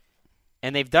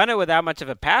 And they've done it without much of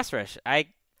a pass rush. I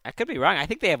could be wrong. I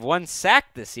think they have 1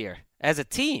 sack this year as a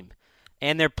team.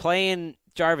 And they're playing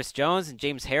Jarvis Jones and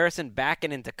James Harrison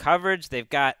backing into coverage. They've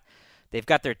got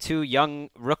their 2 young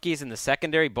rookies in the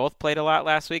secondary, both played a lot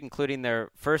last week, including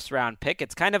their first-round pick.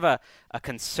 It's kind of a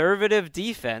conservative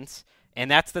defense,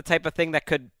 and that's the type of thing that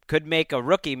could make a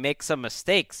rookie make some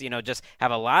mistakes. Just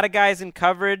have a lot of guys in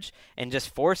coverage and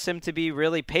just force him to be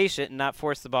really patient and not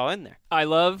force the ball in there. I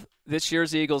love this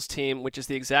year's Eagles team, which is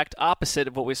the exact opposite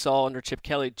of what we saw under Chip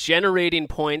Kelly, generating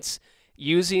points,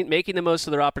 making the most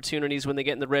of their opportunities when they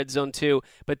get in the red zone too.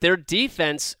 But their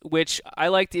defense, which I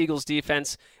like the Eagles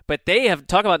defense, but they have,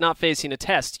 talk about not facing a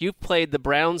test. You've played the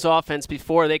Browns offense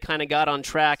before they kind of got on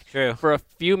track for a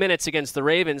few minutes against the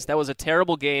Ravens. That was a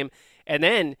terrible game. And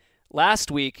then last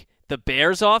week, the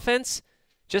Bears offense,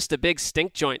 just a big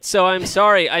stink joint. So I'm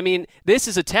sorry. I mean, this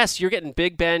is a test. You're getting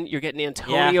Big Ben. You're getting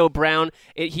Antonio Brown.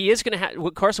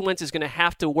 Carson Wentz is going to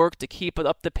have to work to keep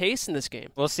up the pace in this game.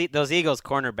 We'll see. Those Eagles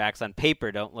cornerbacks on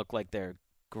paper don't look like they're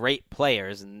great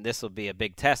players, and this will be a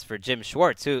big test for Jim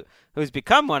Schwartz, who's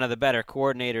become one of the better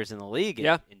coordinators in the league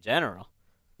in general.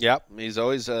 Yep, he's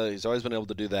always been able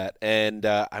to do that. And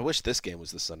I wish this game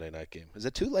was the Sunday night game. Is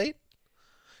it too late?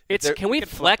 Can we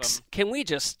flex? Can we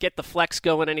just get the flex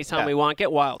going anytime we want?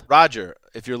 Get wild. Roger,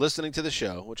 if you're listening to the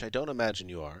show, which I don't imagine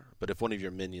you are, but if one of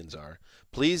your minions are,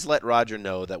 please let Roger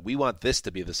know that we want this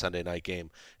to be the Sunday night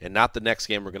game and not the next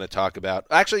game we're going to talk about.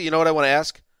 Actually, you know what I want to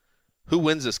ask? Who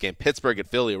wins this game? Pittsburgh at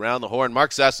Philly, around the horn.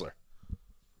 Mark Sessler.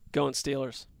 Going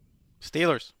Steelers.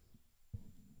 Steelers.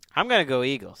 I'm going to go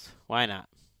Eagles. Why not?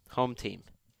 Home team.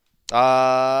 The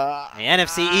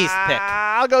NFC East pick.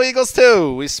 I'll go Eagles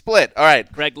too. We split. All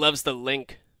right. Greg loves the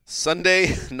link.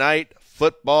 Sunday night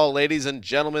football, ladies and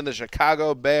gentlemen. The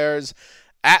Chicago Bears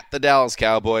at the Dallas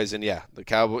Cowboys. And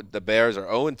the Bears are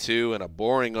 0-2 and a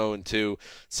boring 0-2.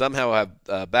 Somehow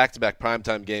have back-to-back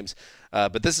primetime games.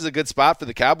 But this is a good spot for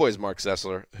the Cowboys, Mark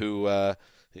Sessler, who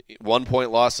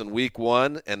 1-point loss in week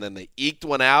 1, and then they eked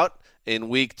one out in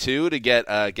week 2 to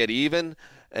get even.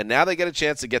 And now they get a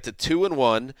chance to get to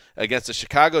 2-1 against a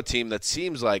Chicago team that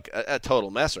seems like a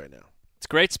total mess right now. It's a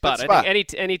great spot. I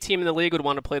think any team in the league would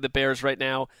want to play the Bears right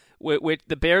now.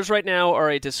 The Bears right now are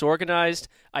a disorganized,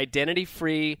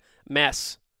 identity-free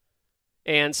mess.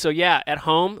 And so, at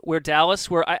home, we're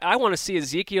Dallas, where I want to see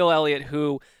Ezekiel Elliott,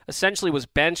 who essentially was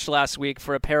benched last week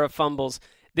for a pair of fumbles.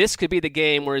 this could be the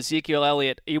game where Ezekiel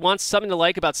Elliott, he wants something to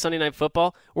like about Sunday Night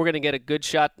Football. We're going to get a good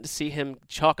shot to see him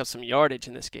chalk up some yardage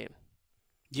in this game.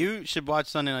 You should watch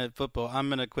Sunday Night Football. I'm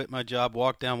going to quit my job,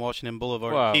 walk down Washington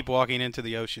Boulevard, Whoa. and keep walking into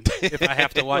the ocean if I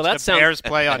have to watch Well, the Bears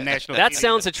play on national That TV.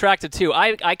 sounds attractive, too.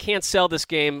 I can't sell this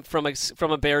game from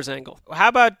a Bears angle. How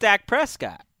about Dak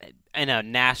Prescott in a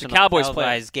national Cowboys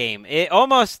televised game? It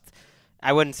almost,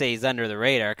 I wouldn't say he's under the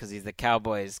radar because he's the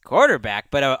Cowboys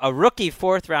quarterback, but a rookie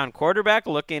fourth-round quarterback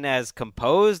looking as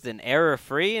composed and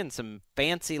error-free and some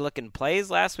fancy-looking plays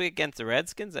last week against the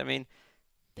Redskins. I mean,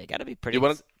 they got to be pretty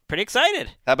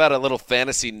excited. How about a little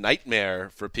fantasy nightmare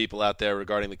for people out there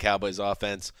regarding the Cowboys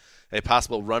offense? A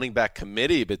possible running back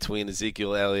committee between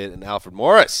Ezekiel Elliott and Alfred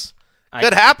Morris.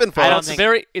 Could happen, folks.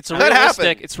 It's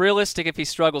realistic. It's realistic if he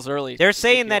struggles early. They're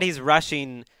saying that he's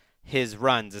rushing his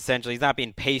runs, essentially. He's not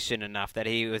being patient enough, that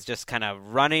he was just kind of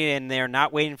running in there,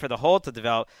 not waiting for the hole to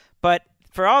develop. But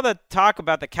for all the talk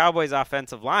about the Cowboys'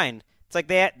 offensive line, it's like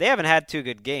they haven't had 2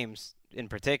 good games in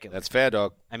particular. That's fair,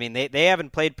 dog. I mean, they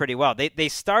haven't played pretty well. They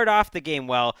start off the game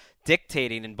well,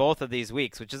 dictating in both of these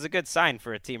weeks, which is a good sign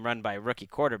for a team run by a rookie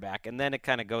quarterback, and then it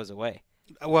kind of goes away.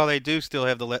 Well, they do still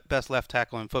have the best left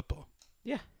tackle in football.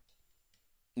 Yeah.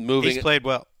 He's played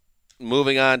well.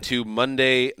 Moving on to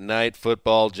Monday Night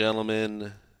Football,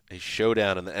 gentlemen, a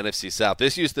showdown in the NFC South.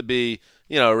 This used to be,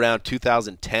 around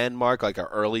 2010 mark, like our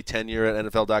early tenure at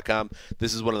NFL.com.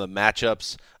 This is one of the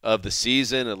matchups of the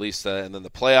season, at least, and then the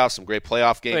playoffs, some great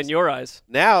playoff games. In your eyes.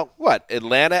 Now, what?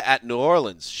 Atlanta at New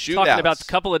Orleans. Shootouts. Talking about a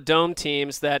couple of dome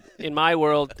teams that, in my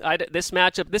world, this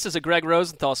matchup, this is a Greg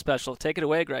Rosenthal special. Take it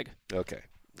away, Greg. Okay.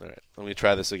 All right, let me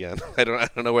try this again. I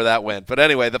don't know where that went. But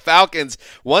anyway, the Falcons,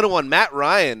 1-1. Matt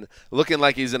Ryan, looking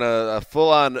like he's in a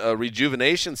full-on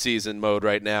rejuvenation season mode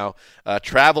right now,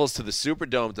 travels to the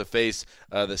Superdome to face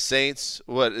the Saints.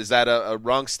 What, is that a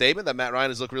wrong statement that Matt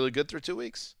Ryan has looked really good through 2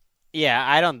 weeks? Yeah,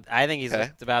 I think he's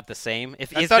looked about the same.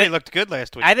 I thought he looked good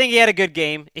last week. I think he had a good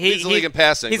game. He's the league in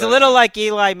passing. He's a little like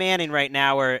Eli Manning right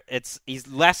now, where he's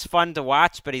less fun to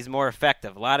watch, but he's more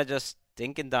effective. A lot of just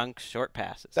dink and dunk, short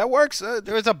passes. That works.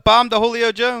 There was a bomb to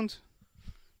Julio Jones.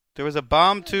 There was a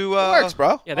bomb to works,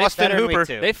 bro. Yeah, Austin Hooper.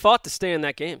 They fought to stay in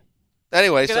that game.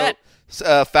 Anyway,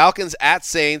 so Falcons at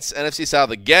Saints, NFC South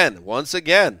again, once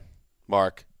again,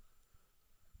 Mark.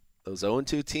 Those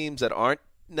 0-2 teams that aren't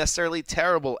necessarily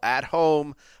terrible at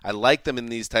home. I like them in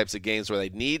these types of games where they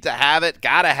need to have it,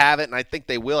 got to have it, and I think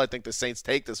they will. I think the Saints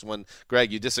take this one.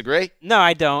 Greg, you disagree? No,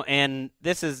 I don't, and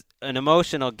this is an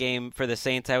emotional game for the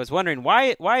Saints. I was wondering,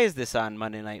 why is this on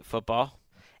Monday Night Football?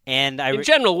 And in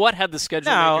general, what have the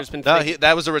schedule makers been thinking?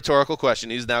 That was a rhetorical question.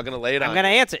 He's now going to lay it on. I'm going to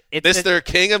answer. Mr.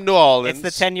 King of New Orleans.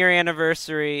 It's the 10-year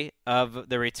anniversary of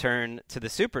the return to the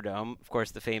Superdome. Of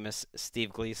course, the famous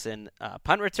Steve Gleason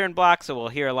punt return block, so we'll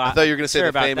hear a lot. I thought you were going to say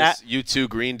the famous that. U2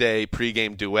 Green Day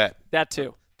pregame duet. That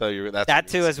too. That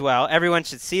too as well. Everyone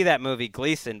should see that movie,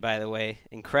 Gleason, by the way.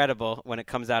 Incredible when it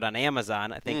comes out on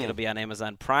Amazon. I think it'll be on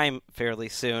Amazon Prime fairly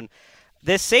soon.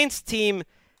 This Saints team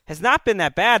has not been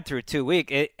that bad through 2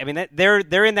 weeks.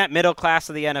 They're in that middle class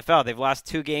of the NFL. They've lost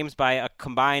 2 games by a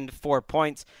combined 4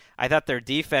 points. I thought their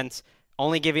defense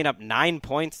only giving up 9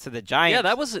 points to the Giants. Yeah,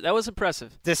 that was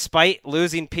impressive. Despite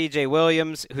losing P.J.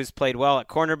 Williams, who's played well at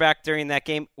cornerback during that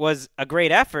game, was a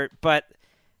great effort, but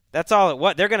that's all it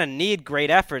was. They're going to need great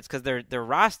efforts because their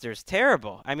roster's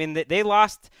terrible. I mean, they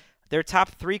lost their top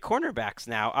 3 cornerbacks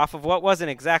now off of what wasn't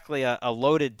exactly a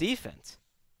loaded defense.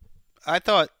 I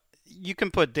thought you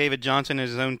can put David Johnson in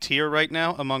his own tier right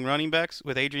now among running backs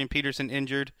with Adrian Peterson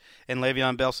injured and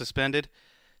Le'Veon Bell suspended.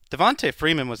 Devontae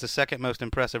Freeman was the second most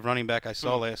impressive running back I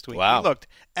saw last week. Wow. He looked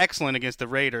excellent against the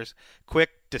Raiders. Quick,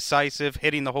 decisive,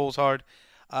 hitting the holes hard.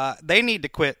 They need to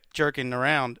quit jerking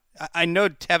around. I know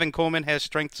Tevin Coleman has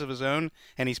strengths of his own,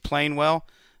 and he's playing well,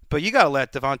 but you got to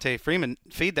let Devontae Freeman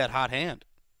feed that hot hand.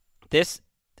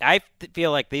 I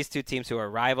feel like these two teams who are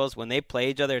rivals, when they play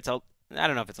each other, I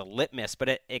don't know if it's a litmus,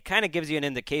 but it kind of gives you an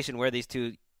indication where these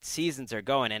two seasons are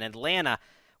going. And Atlanta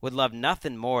would love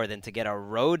nothing more than to get a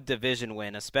road division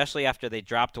win, especially after they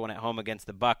dropped one at home against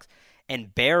the Bucs,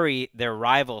 and bury their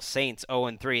rival Saints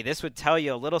 0-3. This would tell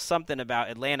you a little something about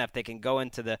Atlanta if they can go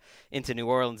into New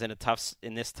Orleans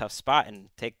in this tough spot and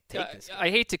take this game. I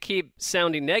hate to keep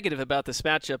sounding negative about this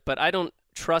matchup, but I don't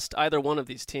trust either one of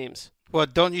these teams. Well,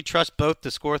 don't you trust both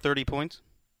to score 30 points?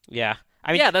 Yeah.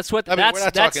 That's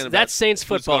Saints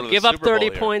football. Give up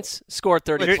 30 points, score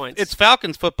 30 points. It's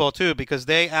Falcons football too, because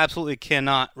they absolutely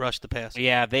cannot rush the pass.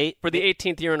 Yeah, for the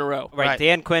 18th year in a row. Right.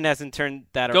 Dan Quinn hasn't turned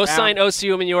that around. Go sign Osi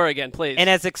Umenyiora again, please.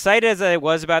 And as excited as I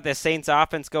was about the Saints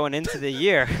offense going into the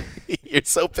year, You're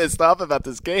so pissed off about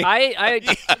this game.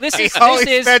 This is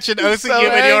mention OCU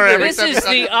Manure every this is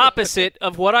the opposite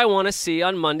of what I want to see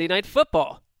on Monday Night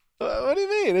Football. What do you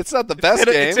mean? It's not the best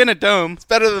game. It's in a dome. It's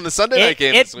better than the Sunday night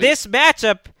game this week. This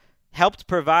matchup helped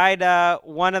provide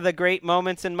one of the great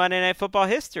moments in Monday Night Football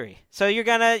history. So you're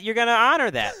gonna honor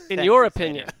that. In your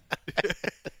opinion.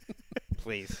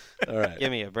 Please. All right.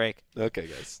 Give me a break. Okay,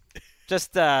 guys.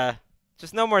 Just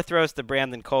no more throws to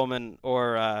Brandon Coleman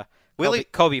or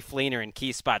Kobe Fleener in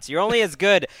key spots. You're only as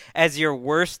good as your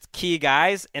worst key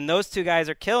guys, and those two guys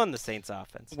are killing the Saints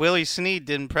offense. Willie Snead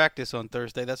didn't practice on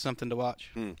Thursday. That's something to watch.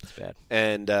 It's bad.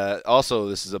 And also,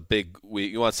 this is a big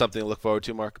week. You want something to look forward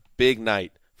to, Mark? Big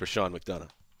night for Sean McDonough.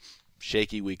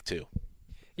 Shaky week 2.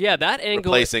 Yeah, that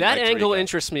angle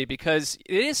interests me because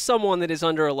it is someone that is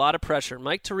under a lot of pressure.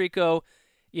 Mike Tirico,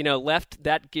 left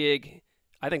that gig.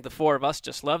 I think the four of us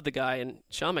just love the guy. And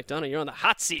Sean McDonough, you're on the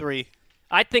hot seat. 3.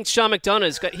 I think Sean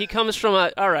McDonough he comes from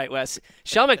all right, Wes.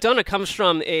 Sean McDonough comes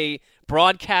from a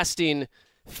broadcasting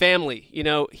family.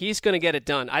 He's going to get it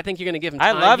done. I think you're going to give him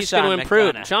time. I love He's Sean going to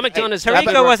improve. McDonough. Sean McDonough's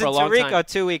Tirico wasn't for a long Tirico time.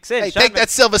 2 weeks in. Hey, take that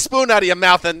silver spoon out of your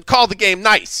mouth and call the game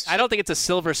nice. I don't think it's a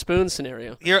silver spoon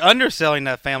scenario. You're underselling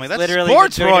that family. That's literally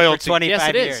sports been doing it for royalty. 25 Yes,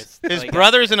 it is. years. His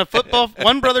brother's in a football.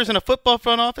 One brother's in a football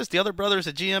front office. The other brother's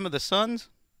a GM of the Suns.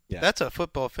 Yeah. That's a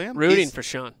football family. Rooting for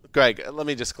Sean. Greg, let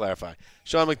me just clarify.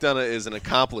 Sean McDonough is an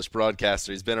accomplished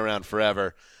broadcaster. He's been around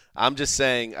forever. I'm just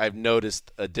saying I've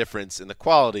noticed a difference in the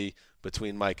quality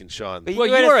between Mike and Sean. But Well,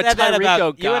 you you're a would've said that Tirico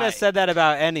about- guy. You would have said that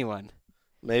about anyone.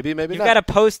 Maybe You've not. got a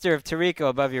poster of Tirico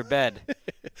above your bed.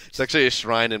 It's actually a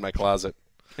shrine in my closet.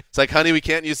 It's like, honey, we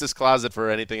can't use this closet for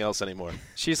anything else anymore.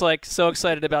 She's like so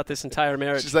excited about this entire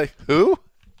marriage. She's like, who?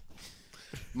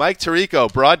 Mike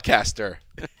Tirico, broadcaster,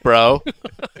 bro.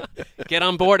 Get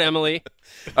on board, Emily.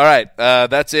 All right,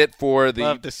 that's it for the.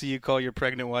 Love to see you call your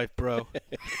pregnant wife bro.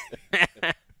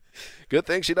 Good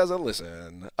thing she doesn't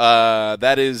listen.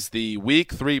 That is the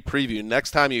Week 3 preview.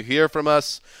 Next time you hear from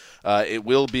us, it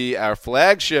will be our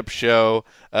flagship show.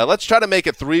 Let's try to make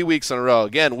it 3 weeks in a row.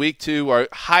 Again, Week 2, our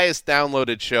highest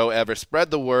downloaded show ever.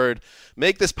 Spread the word.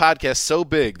 Make this podcast so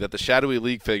big that the Shadowy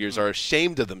League figures are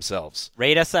ashamed of themselves.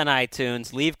 Rate us on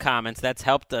iTunes. Leave comments. That's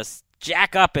helped us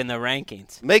jack up in the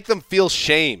rankings. Make them feel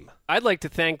shame. I'd like to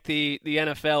thank the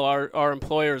NFL, our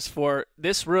employers, for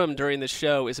this room during the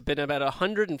show has been about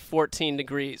 114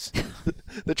 degrees.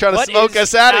 They're trying to What smoke is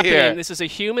us out of happening? here. This is a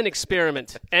human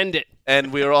experiment. End it.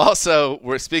 And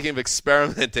we're speaking of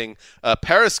experimenting,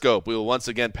 Periscope. We will once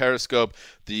again Periscope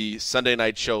the Sunday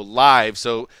night show live.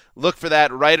 So look for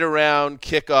that right around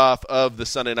kickoff of the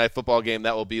Sunday night football game.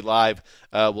 That will be live.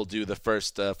 We'll do the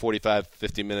first 45,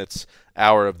 50 minutes,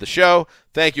 hour of the show.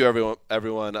 Thank you, everyone.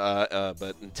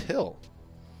 But until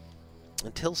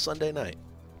Sunday night,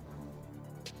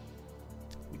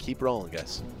 we keep rolling,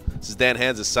 guys. This is Dan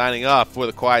Hansis signing off for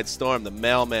the Quiet Storm, the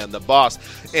mailman, the boss,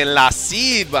 and La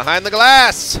Cid behind the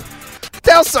glass.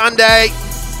 Till Sunday.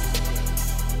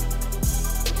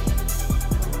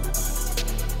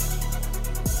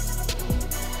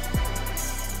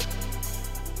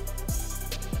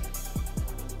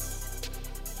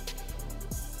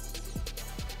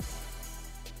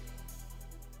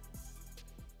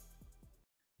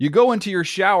 You go into your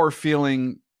shower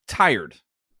feeling tired,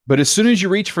 but as soon as you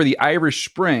reach for the Irish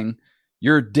Spring,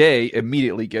 your day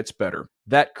immediately gets better.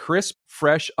 That crisp,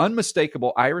 fresh,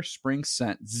 unmistakable Irish Spring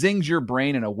scent zings your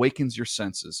brain and awakens your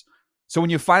senses. So when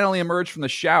you finally emerge from the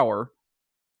shower,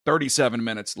 37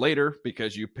 minutes later,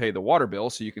 because you pay the water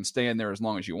bill so you can stay in there as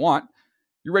long as you want,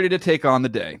 you're ready to take on the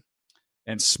day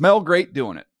and smell great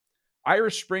doing it.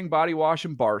 Irish Spring Body Wash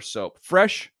and Bar Soap.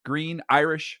 Fresh, green,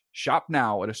 Irish. Shop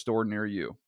now at a store near you.